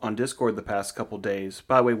on Discord the past couple days.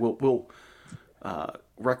 By the way, we'll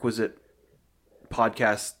requisite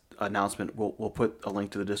podcast announcement. We'll put a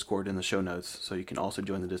link to the Discord in the show notes, so you can also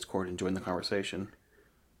join the Discord and join the conversation.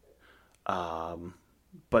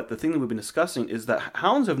 But the thing that we've been discussing is that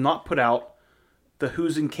Hounds have not put out the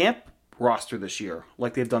Who's in Camp roster this year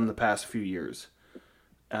like they've done the past few years.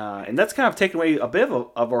 And that's kind of taken away a bit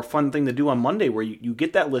of our fun thing to do on Monday, where you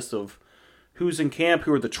get that list of who's in camp,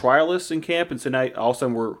 who are the trialists in camp, and so now all of a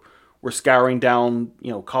sudden we're scouring down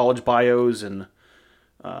college bios and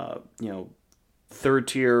third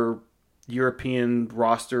tier European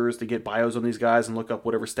rosters to get bios on these guys and look up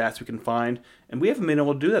whatever stats we can find. And we haven't been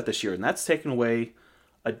able to do that this year, and that's taken away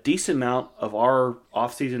a decent amount of our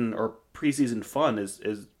off-season or preseason fun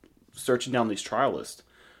is searching down these trial lists.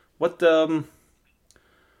 What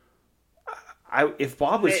if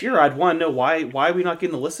Bob was here, I'd want to know why are we not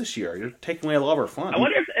getting the list this year? You're taking away a lot of our fun. I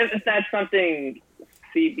wonder if that's something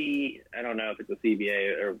I don't know if it's a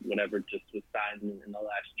CBA or whatever, just was signed in the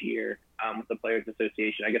last year with the Players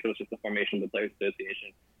Association. I guess it was just the formation of the Players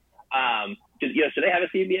Association. So they have a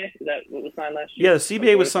CBA? Is that what was signed last year? Yeah, the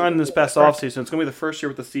CBA was signed in this past offseason. It's going to be the first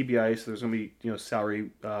year with the CBA, so there's going to be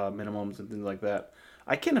salary minimums and things like that.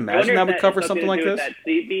 I can't imagine that would cover something like this. That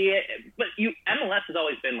CBA, but MLS has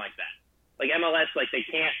always been like that. Like MLS,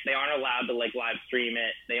 they aren't allowed to live stream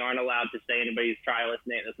it. They aren't allowed to say anybody's trialist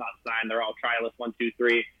name that's not signed. They're all trialist 1, 2,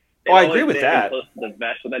 3. I agree with that. Close to the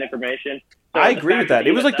vest with that information. So I agree with that.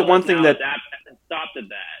 It was like the one thing that stopped at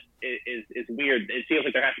that is weird. It feels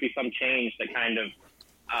like there has to be some change that kind of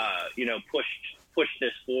push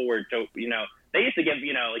this forward. So they used to give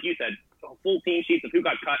like you said, full team sheets of who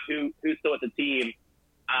got cut, who's still at the team.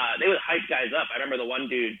 They would hype guys up. I remember the one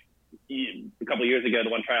dude a couple of years ago, the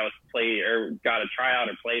one trialist played or got a tryout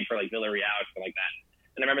or played for Villarreal or something like that.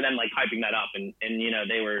 And I remember them hyping that up, and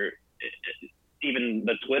they were even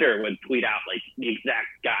the Twitter would tweet out the exact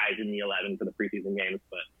guys in the 11 for the preseason games.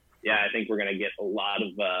 But yeah, I think we're gonna get a lot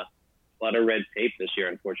of red tape this year,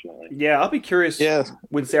 unfortunately. Yeah, I'll be curious. Yeah.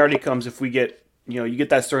 When Saturday comes, if we get you get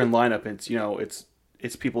that starting lineup, and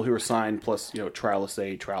it's people who are signed plus trialist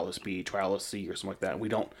A, trialist B, trialist C, or something like that.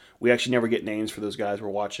 And we actually never get names for those guys we're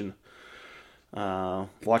watching on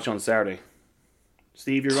Saturday.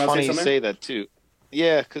 Steve, you're going to say something? Funny you say that too.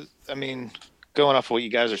 Yeah, because going off of what you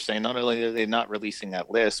guys are saying, not only are they not releasing that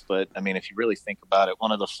list, but if you really think about it,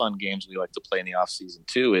 one of the fun games we like to play in the off season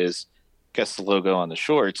too is guess the logo on the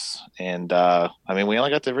shorts. And we only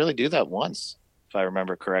got to really do that once, if I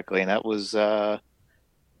remember correctly, and that was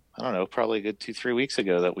I don't know, probably a good 2-3 weeks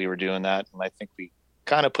ago that we were doing that. And I think we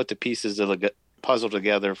kind of put the pieces of the puzzle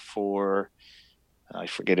together for, I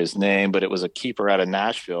forget his name, but it was a keeper out of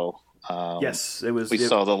Nashville. Yes, it was. We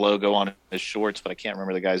saw the logo on his shorts, but I can't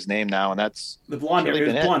remember the guy's name now. And that's the blonde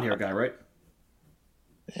hair guy, right?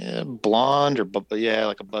 Yeah, blonde or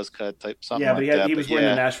like a buzz cut type something. Yeah, but he was wearing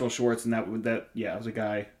the Nashville shorts, and that it was a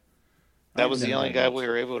guy. That was the only guy we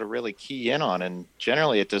were able to really key in on. And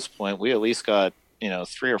generally at this point, we at least got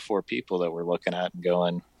 3 or 4 people that we're looking at and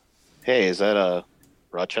going, hey, is that a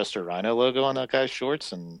Rochester Rhino logo on that guy's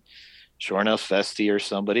shorts? And sure enough, Festi or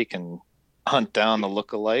somebody can hunt down the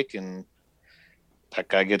lookalike, and that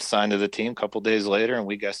guy gets signed to the team a couple days later, and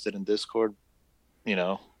we guessed it in Discord,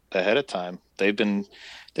 ahead of time. They've been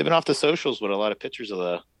off the socials with a lot of pictures of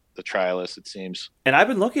the trialists, it seems. And I've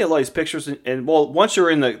been looking at all these pictures, and once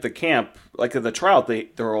you're in the camp, like the tryout,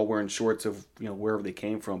 they're all wearing shorts of wherever they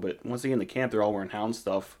came from. But once they get in the camp, they're all wearing Hound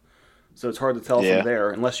stuff, so it's hard to tell from there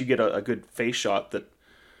unless you get a good face shot that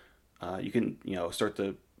you can start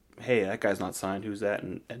to, hey, that guy's not signed, who's that,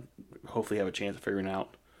 and hopefully have a chance of figuring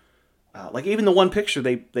out. Like even the one picture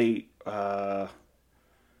they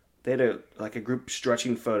had a group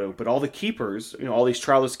stretching photo, but all the keepers, all these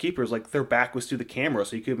trialist keepers, their back was to the camera,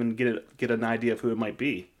 so you could even get an idea of who it might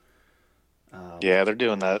be. They're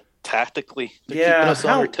doing that tactically. They're keeping us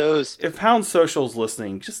on our toes. If Hound Social's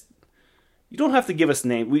listening, you don't have to give us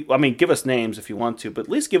names. Give us names if you want to, but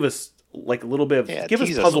at least give us a little bit of give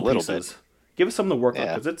us puzzle pieces. Give us something to work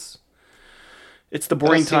on, because it's the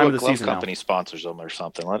boring time of the season now. Company sponsors them or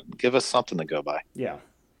something. Give us something to go by. Yeah,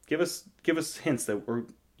 give us hints that we're.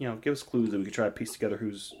 Give us clues that we could try to piece together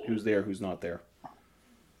who's there, who's not there. I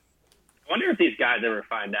wonder if these guys ever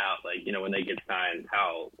find out, when they get signed,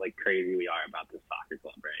 how crazy we are about this soccer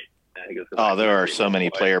club, right? I think there are so many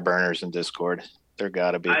player burners in Discord. There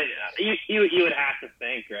got to be. You would have to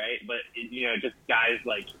think, right? But just guys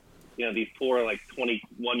these poor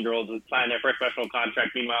 21 girls who signed their first professional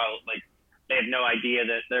contract. Meanwhile, they have no idea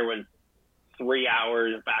that there was 3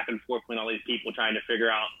 hours back and forth between all these people trying to figure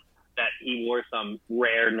out that he wore some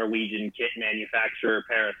rare Norwegian kit manufacturer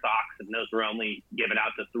pair of socks, and those were only given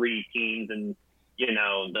out to 3 teams, and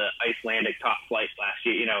the Icelandic top flight last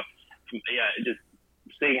year. Just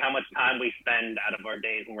seeing how much time we spend out of our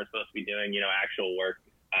days when we're supposed to be doing actual work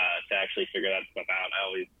to actually figure that stuff out. I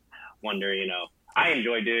always wonder. I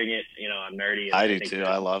enjoy doing it. I'm nerdy. I do too.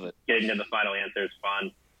 I love it. Getting to the final answer is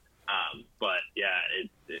fun. But yeah,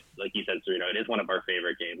 it's like you said, Cerrito, it is one of our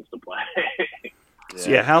favorite games to play.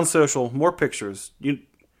 So Hound Social, more pictures. You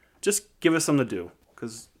just give us something to do,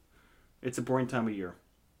 because it's a boring time of year.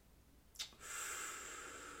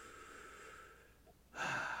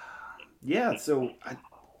 Yeah, so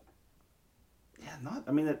not.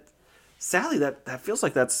 I mean, sadly, that feels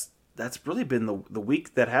like that's really been the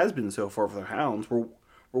week that has been so far for the Hounds. We're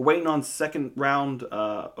waiting on second round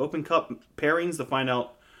Open Cup pairings to find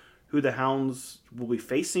out who the Hounds will be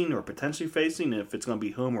facing or potentially facing, if it's going to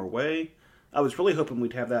be home or away. I was really hoping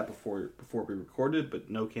we'd have that before we recorded, but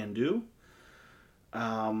no can do.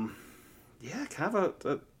 Yeah, kind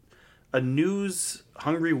of a news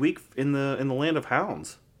hungry week in the land of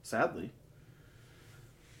Hounds, sadly.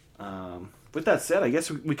 With that said, I guess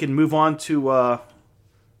we can move on to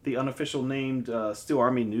the unofficial named Steel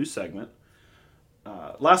Army news segment.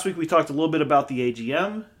 Last week we talked a little bit about the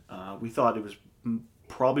AGM. We thought it was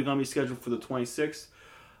probably going to be scheduled for the 26th.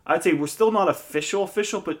 I'd say we're still not official,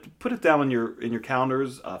 but put it down in your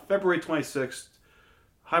calendars. February 26th,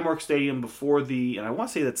 Highmark Stadium before and I want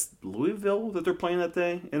to say that's Louisville that they're playing that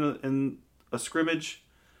day in a scrimmage.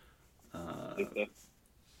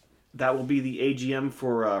 That will be the AGM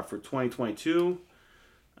for 2022.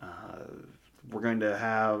 We're going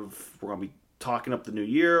to be talking up the new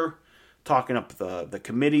year, talking up the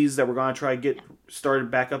committees that we're going to try to get started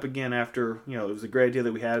back up again after, it was a great idea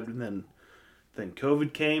that we had, and then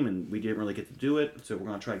COVID came and we didn't really get to do it. So we're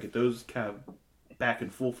going to try to get those kind of back in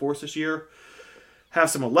full force this year. Have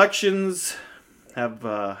some elections, have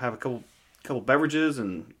a couple beverages,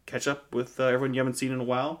 and catch up with everyone you haven't seen in a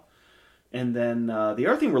while. And then the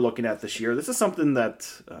other thing we're looking at this year, this is something that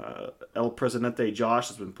El Presidente Josh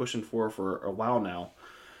has been pushing for a while now.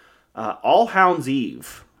 All Hounds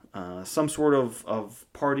Eve, some sort of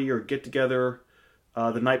party or get-together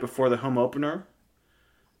the night before the home opener.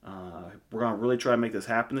 We're going to really try to make this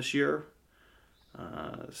happen this year.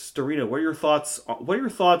 Starina, what are your thoughts? What are your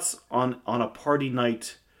thoughts on a party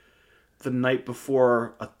night the night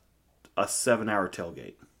before a 7-hour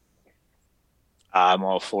tailgate? I'm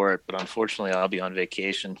all for it, but unfortunately, I'll be on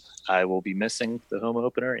vacation. I will be missing the home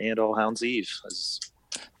opener and All Hounds Eve. As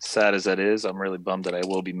sad as that is, I'm really bummed that I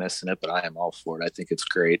will be missing it, but I am all for it. I think it's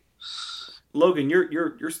great. Logan,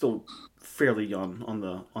 you're still fairly young on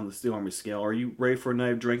the Steel Army scale. Are you ready for a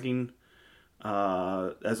night of drinking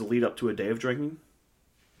as a lead up to a day of drinking?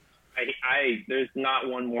 There's not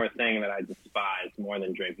one more thing that I despise more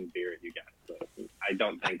than drinking beer with you guys. So I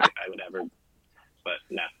don't think I would ever. But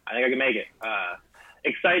no, I think I can make it.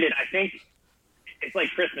 Excited. I think it's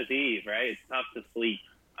like Christmas Eve, right? It's tough to sleep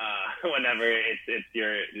whenever it's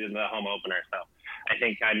the home opener. So I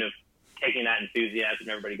think kind of taking that enthusiasm,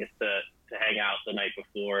 everybody gets to hang out the night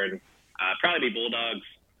before, and probably be Bulldogs.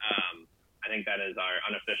 I think that is our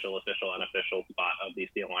unofficial spot of the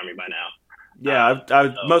Steel Army by now. Yeah, I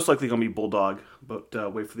was most likely going to be Bulldog,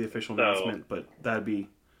 but wait for the official announcement. But that'd be...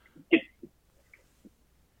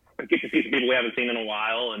 Get to see some people we haven't seen in a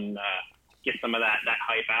while, and get some of that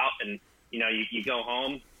hype out. And you go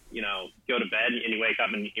home, go to bed, and you wake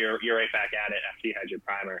up and you're right back at it after you had your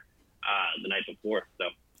primer the night before. So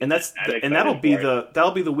and that'll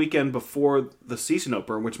be the weekend before the season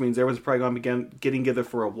opener, which means everyone's probably going to be getting together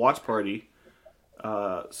for a watch party.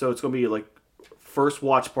 So it's going to be like first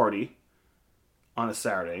watch party on a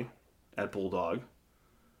Saturday at Bulldog.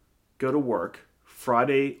 Go to work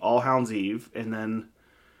Friday, All Hounds Eve, and then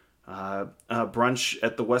brunch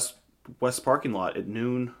at the West parking lot at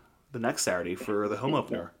noon the next Saturday for the home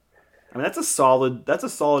opener. I mean, that's a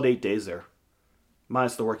solid 8 days there,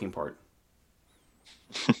 minus the working part.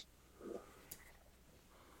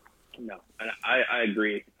 No, I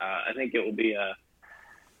agree. I think it will be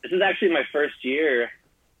this is actually my first year,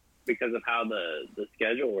 because of how the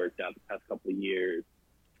schedule worked out the past couple of years,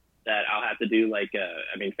 that I'll have to do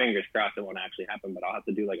fingers crossed it won't actually happen, but I'll have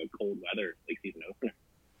to do like a cold weather season opener.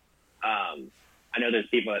 I know there's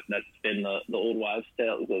people that spin the old wives'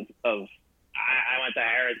 tales of I went to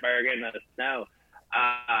Harrisburg in the snow,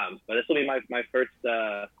 but this will be my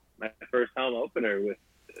first home opener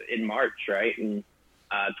in March, right? And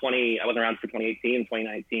I wasn't around for 2018,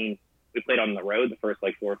 2019. We played on the road the first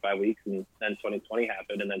 4 or 5 weeks, and then 2020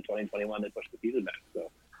 happened, and then 2021 they pushed the season back.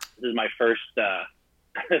 So this is my first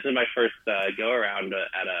go around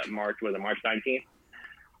at March 19th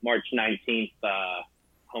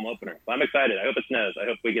home opener. So I'm excited. I hope it snows. I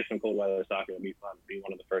hope we get some cold weather soccer. It'll be fun. It'll be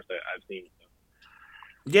one of the first I've seen. So.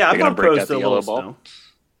 Yeah, I'm not opposed to a little ball. snow.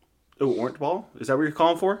 Oh, orange ball? Is that what you're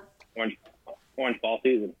calling for? Orange ball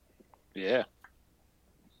season. Yeah.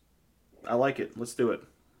 I like it. Let's do it.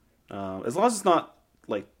 As long as it's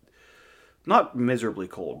not miserably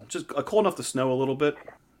cold. Just cold enough to snow a little bit.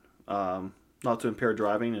 Not to impair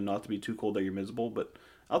driving and not to be too cold that you're miserable. But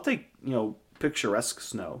I'll take, picturesque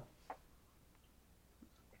snow.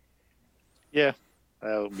 Yeah,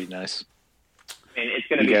 that would be nice. And it's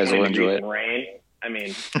going to be 20 degrees and rain. I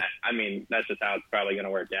mean, that's just how it's probably going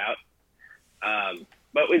to work out.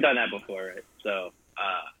 But we've done that before, right? So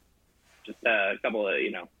just a couple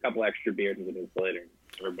extra beers and an insulator.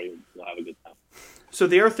 Everybody will have a good time. So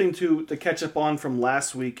the other thing to catch up on from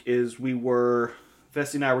last week is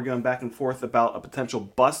Vesty and I were going back and forth about a potential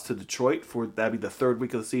bus to Detroit for that'd be the third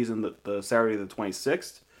week of the season, the Saturday the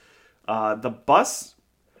 26th. The bus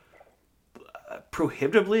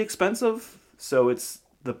prohibitively expensive, so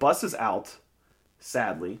the bus is out.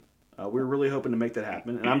 Sadly, we're really hoping to make that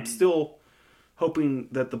happen, and I'm still hoping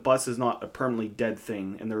that the bus is not a permanently dead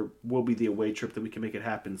thing, and there will be the away trip that we can make it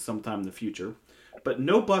happen sometime in the future. But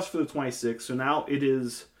no bus for the 26th, so now it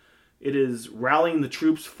is rallying the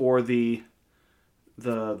troops for the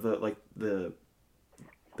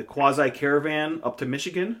quasi caravan up to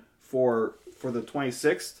Michigan for the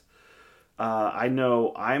 26th. I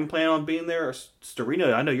know I'm planning on being there.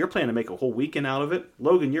 Starina, I know you're planning to make a whole weekend out of it.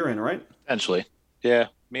 Logan, you're in, right? Potentially. Yeah,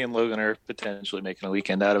 me and Logan are potentially making a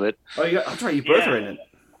weekend out of it. Oh, yeah, that's right. You both are in it.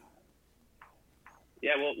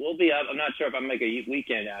 Yeah, we'll be up. I'm not sure if I'm make a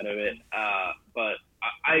weekend out of it, but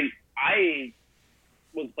I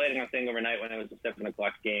was planning on staying overnight when it was a 7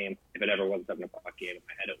 o'clock game. If it ever was a 7 o'clock game, in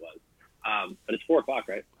my head it was. But it's 4 o'clock,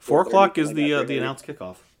 right? 4 o'clock is the announced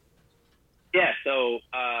kickoff. Yeah, so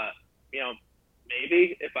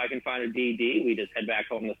maybe if I can find a DD, we just head back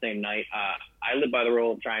home the same night. I live by the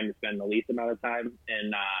rule of trying to spend the least amount of time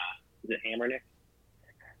in is it Hammernick?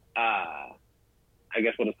 I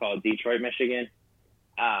guess what it's called, Detroit, Michigan.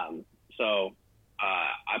 So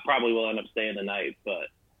I probably will end up staying the night, but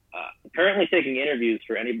currently taking interviews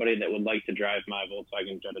for anybody that would like to drive my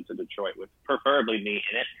Volkswagen Jetta to Detroit, with preferably me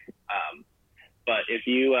in it. But if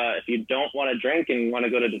you don't want to drink and want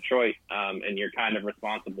to go to Detroit, and you're kind of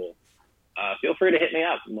responsible, feel free to hit me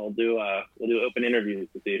up, and we'll do open interviews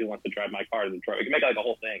to see who wants to drive my car to Detroit. We can make like a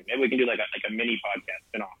whole thing. Maybe we can do like a mini podcast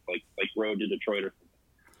spinoff, like Road to Detroit or something.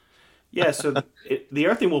 Yeah, so the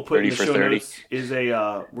other thing we'll put in the show notes is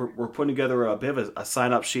we're putting together a bit of a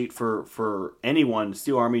sign-up sheet for anyone,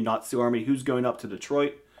 Steel Army, not Steel Army, who's going up to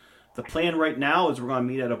Detroit. The plan right now is we're going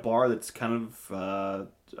to meet at a bar that's kind of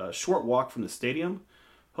a short walk from the stadium.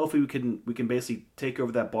 Hopefully we can basically take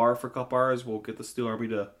over that bar for a couple hours. We'll get the Steel Army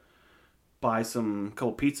to buy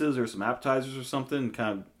couple pizzas or some appetizers or something, and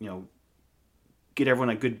kind of get everyone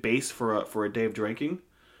a good base for a day of drinking,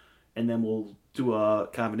 and then we'll do a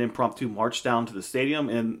kind of an impromptu march down to the stadium.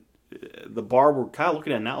 And the bar we're kind of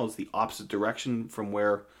looking at now is the opposite direction from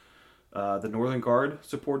where the Northern Guard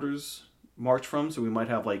supporters march from. So we might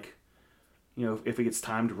have if it gets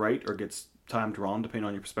timed right or gets timed wrong, depending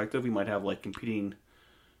on your perspective, we might have competing,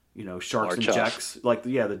 Sharks and Jets,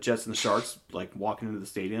 the Jets and the Sharks, walking into the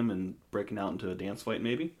stadium and breaking out into a dance fight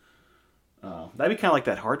maybe. That'd be kind of like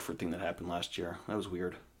that Hartford thing that happened last year. That was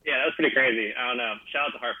weird. Yeah, that was pretty crazy. I don't know. Shout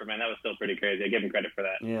out to Hartford, man. That was still pretty crazy. I give him credit for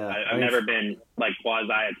that. Yeah, I've never been quasi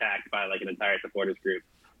attacked by an entire supporters group.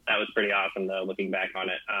 That was pretty awesome though, looking back on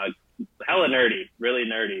it. Hella nerdy, really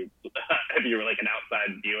nerdy. If you were an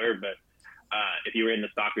outside viewer, but if you were in the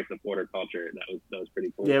soccer supporter culture, that was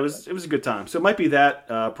pretty cool. Yeah, it was a good time. So it might be that,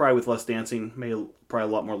 probably with less dancing, probably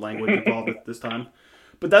a lot more language involved at this time.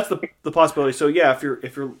 But that's the possibility. So yeah, if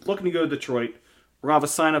you're looking to go to Detroit, we're gonna have a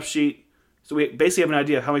sign up sheet. So we basically have an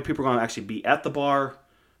idea of how many people are going to actually be at the bar,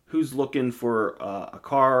 who's looking for a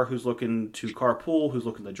car, who's looking to carpool, who's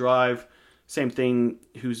looking to drive. Same thing,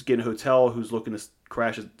 who's getting a hotel, who's looking to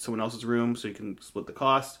crash at someone else's room so you can split the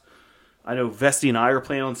cost. I know Vesty and I are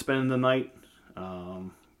planning on spending the night.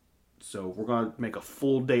 So we're going to make a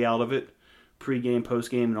full day out of it, pre-game,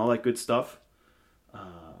 post-game, and all that good stuff.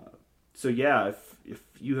 So yeah, if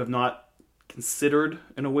you have not considered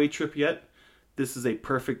an away trip yet, this is a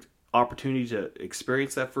perfect opportunity to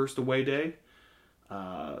experience that first away day.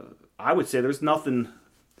 I would say there's nothing.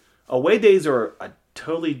 Away days are a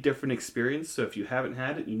totally different experience. So if you haven't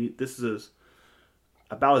had it, this is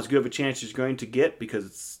about as good of a chance as you're going to get,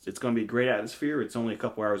 because it's going to be a great atmosphere. It's only a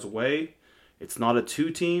couple hours away. It's not a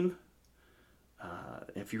 2-team.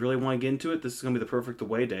 If you really want to get into it, this is going to be the perfect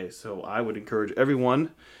away day. So I would encourage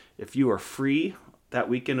everyone, if you are free that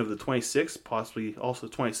weekend of the 26th, possibly also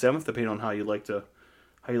the 27th, depending on how you like to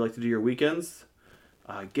do your weekends,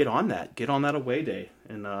 get on that away day.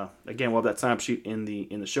 And again, we'll have that sign up sheet in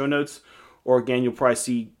the show notes, or again, you'll probably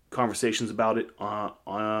see conversations about it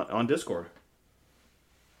on Discord.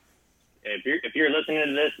 If you're listening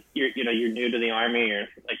to this, you're new to the Army, or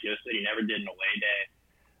like you said, you never did an away day.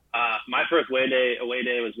 My first away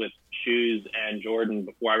day was with Shoes and Jordan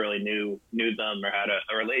before I really knew them or had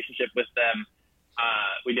a relationship with them.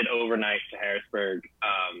 We did overnight to Harrisburg,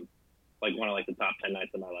 one of the top 10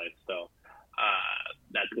 nights of my life. So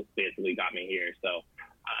that's what basically got me here. So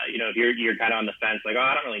If you're kind of on the fence, like, oh,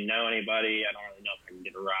 I don't really know anybody, I don't really know if I can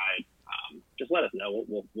get a ride, just let us know.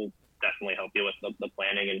 We'll definitely help you with the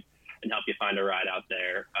planning and help you find a ride out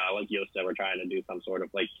there. Like Yo said, we're trying to do some sort of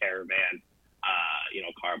like caravan,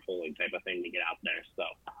 carpooling type of thing to get out there. So,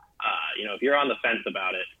 if you're on the fence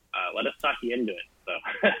about it, let us talk you into it. So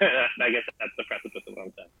I guess that's the precipice of what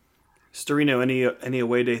I'm saying. Storino, any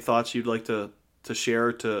away day thoughts you'd like to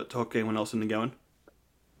share to hook anyone else into going?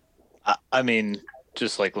 I mean,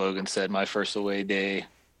 just like Logan said, my first away day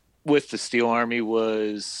with the Steel Army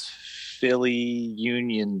was Philly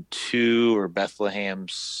Union 2 or Bethlehem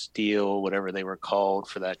Steel, whatever they were called,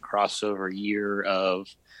 for that crossover year of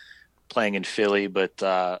playing in Philly. But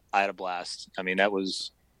I had a blast. I mean, that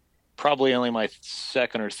was probably only my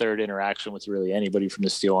second or third interaction with really anybody from the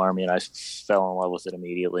Steel Army, and I fell in love with it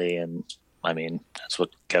immediately. And I mean, that's what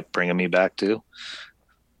kept bringing me back too.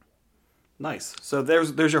 Nice. So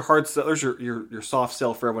there's your hard sell, there's your soft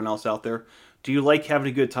sell for everyone else out there. Do you like having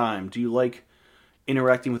a good time? Do you like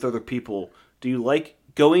interacting with other people? Do you like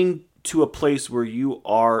going to a place where you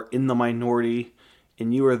are in the minority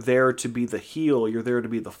and you are there to be the heel, you're there to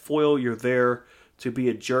be the foil, you're there to be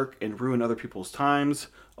a jerk and ruin other people's times?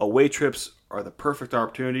 Away trips are the perfect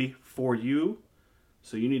opportunity for you,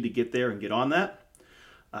 so you need to get there and get on that.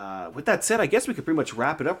 With that said, I guess we could pretty much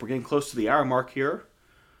wrap it up. We're getting close to the hour mark here.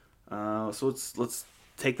 So let's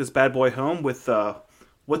take this bad boy home with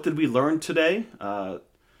what did we learn today?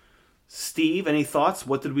 Steve, any thoughts?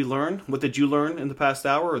 What did we learn? What did you learn in the past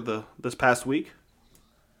hour or this past week?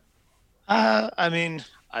 I mean,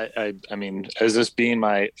 as this being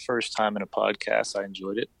my first time in a podcast, I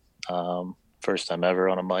enjoyed it. First time ever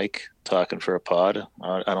on a mic talking for a pod.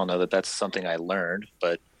 I don't know that that's something I learned,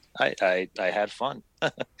 but I had fun.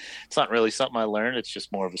 It's not really something I learned. It's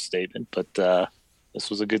just more of a statement, but this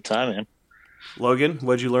was a good time, man. Logan,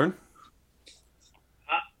 what'd you learn?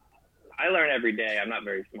 I learn every day. I'm not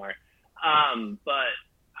very smart. But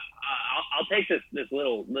I'll take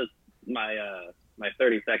my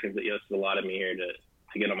 30 seconds that Yost allotted me here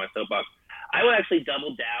to get on my soapbox. I would actually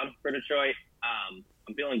double down for Detroit.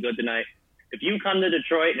 I'm feeling good tonight. If you come to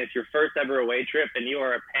Detroit and it's your first ever away trip and you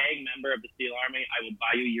are a paying member of the Steel Army, I will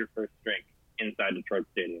buy you your first drink inside Detroit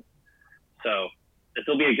Stadium. So this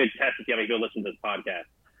will be a good test if you have to go listen to this podcast.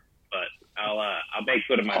 But I'll make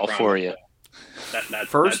good of my promise. All for you. That's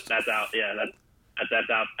out. Yeah, that's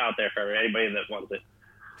out there for anybody that wants it.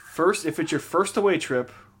 First, if it's your first away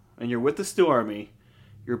trip and you're with the Steel Army,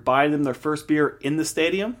 you're buying them their first beer in the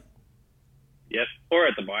stadium? Yep, or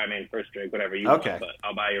at the bar. I mean, first drink, whatever you want, but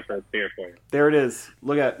I'll buy your first beer for you. There it is.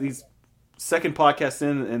 Look at these second podcasts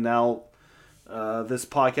in, and now this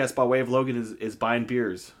podcast by way of Logan is buying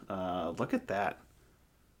beers. Look at that.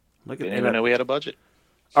 Didn't even know we had a budget.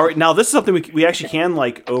 All right, now this is something we actually can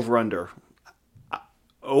like over under.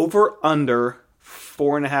 Over under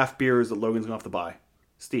 4.5 beers that Logan's going to have to buy.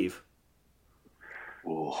 Steve.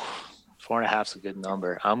 Ooh, 4.5 is a good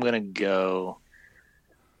number. I'm going to go.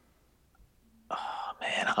 Oh,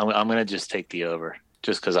 man. I'm going to just take the over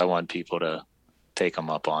just because I want people to take them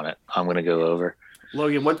up on it. I'm going to go over.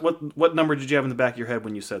 Logan, what number did you have in the back of your head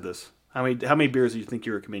when you said this? How many beers do you think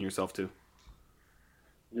you were committing yourself to?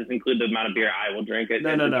 Does this include the amount of beer I will drink at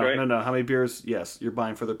No. Detroit? How many beers? Yes, you're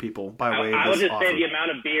buying for other people by way of I would this just offer. say the amount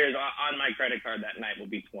of beers on my credit card that night will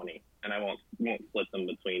be 20, and I won't split them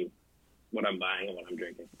between what I'm buying and what I'm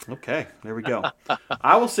drinking. Okay, there we go.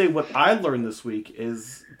 I will say what I learned this week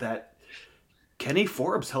is that Kenny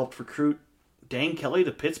Forbes helped recruit Dane Kelly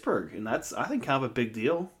to Pittsburgh, and that's, I think, kind of a big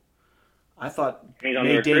deal. I thought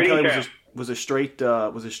Dane Kelly was a straight,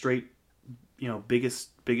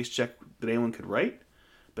 biggest check that anyone could write.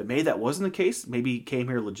 But maybe that wasn't the case. Maybe he came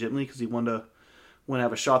here legitimately because he wanted to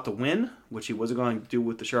have a shot to win, which he wasn't going to do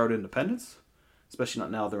with the Charlotte Independents, especially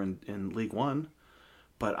not now they're in League One.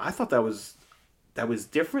 But I thought that was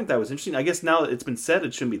different. That was interesting. I guess now that it's been said,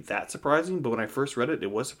 it shouldn't be that surprising. But when I first read it,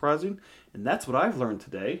 it was surprising, and that's what I've learned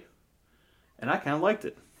today, and I kind of liked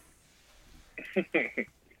it.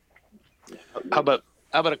 How about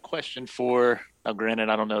a question for? Now, granted,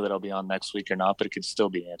 I don't know that I'll be on next week or not, but it could still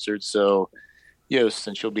be answered. So, Yost,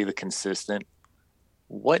 since you'll be the consistent,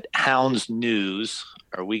 what Hounds news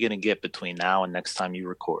are we going to get between now and next time you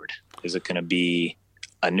record? Is it going to be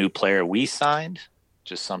a new player we signed,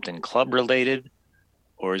 just something club related,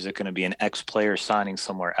 or is it going to be an ex-player signing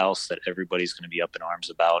somewhere else that everybody's going to be up in arms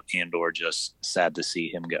about and or just sad to see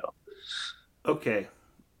him go? Okay.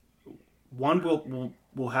 One,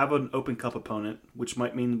 we'll have an Open Cup opponent, which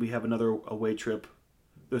might mean we have another away trip,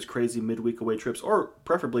 those crazy midweek away trips, or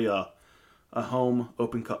preferably a home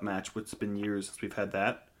Open Cup match, which has been years since we've had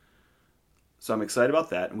that. So I'm excited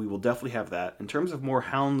about that, and we will definitely have that. In terms of more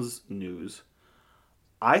Hounds news,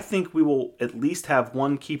 I think we will at least have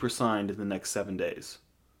one keeper signed in the next 7 days.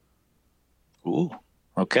 Ooh,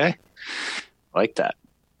 okay. Like that.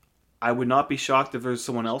 I would not be shocked if there's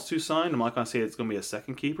someone else who signed. I'm not going to say it's going to be a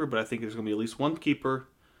second keeper, but I think there's going to be at least one keeper.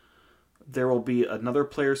 There will be another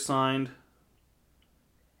player signed.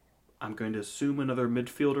 I'm going to assume another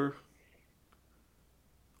midfielder.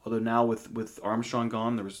 Although now with Armstrong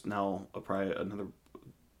gone, there's now probably another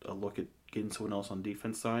look at getting someone else on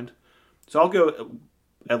defense signed. So I'll go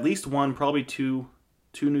at least one, probably two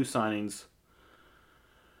new signings.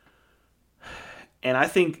 And I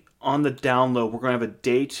think on the down low, we're going to have a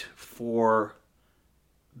date for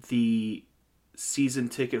the season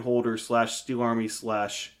ticket holder / Steel Army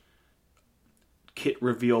 / kit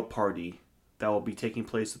reveal party that will be taking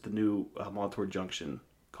place at the new Montour Junction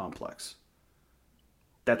complex.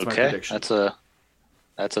 That's my prediction.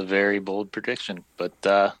 That's a very bold prediction, but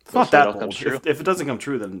it's not that bold. If it doesn't come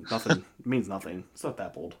true, then nothing it means nothing. It's not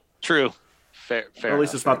that bold. True. Fair. Or at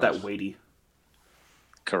least it's not that weighty.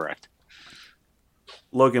 Correct.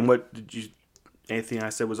 Logan, anything I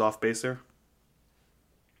said was off base there?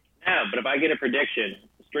 No, but if I get a prediction,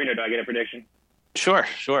 Strino, do I get a prediction? Sure.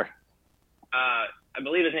 I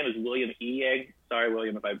believe his name is William Eeg. Sorry,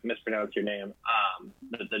 William, if I mispronounced your name.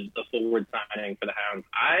 The forward signing for the Hounds.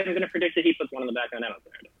 I'm going to predict that he puts one in the back on there. I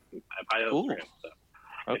have high hopes for him. So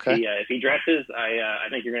okay. If he dresses, I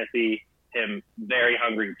think you're going to see him very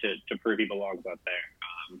hungry to prove he belongs out there.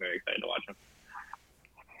 I'm very excited to watch him.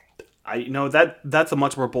 That's a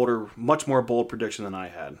much more bold prediction than I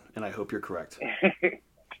had, and I hope you're correct.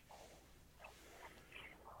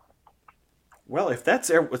 Well, if that's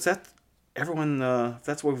everyone, if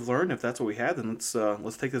that's what we've learned, if that's what we had, then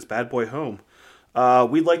let's take this bad boy home.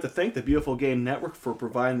 We'd like to thank the Beautiful Game Network for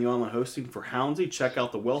providing the online hosting for Houndsy. Check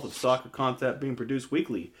out the wealth of soccer content being produced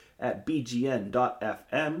weekly at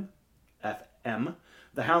bgn.fm.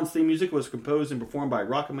 The Hounds theme music was composed and performed by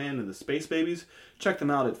Rocketman and the Space Babies. Check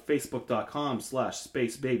them out at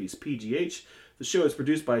facebook.com/spacebabieспgh. The show is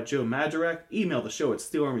produced by Joe Madurak. Email the show at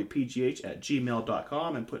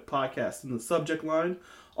steelarmypgh@gmail.com and put podcast in the subject line.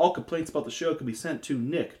 All complaints about the show can be sent to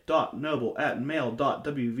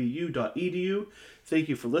nick.noble@mail.wvu.edu. Thank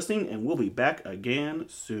you for listening, and we'll be back again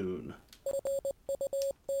soon.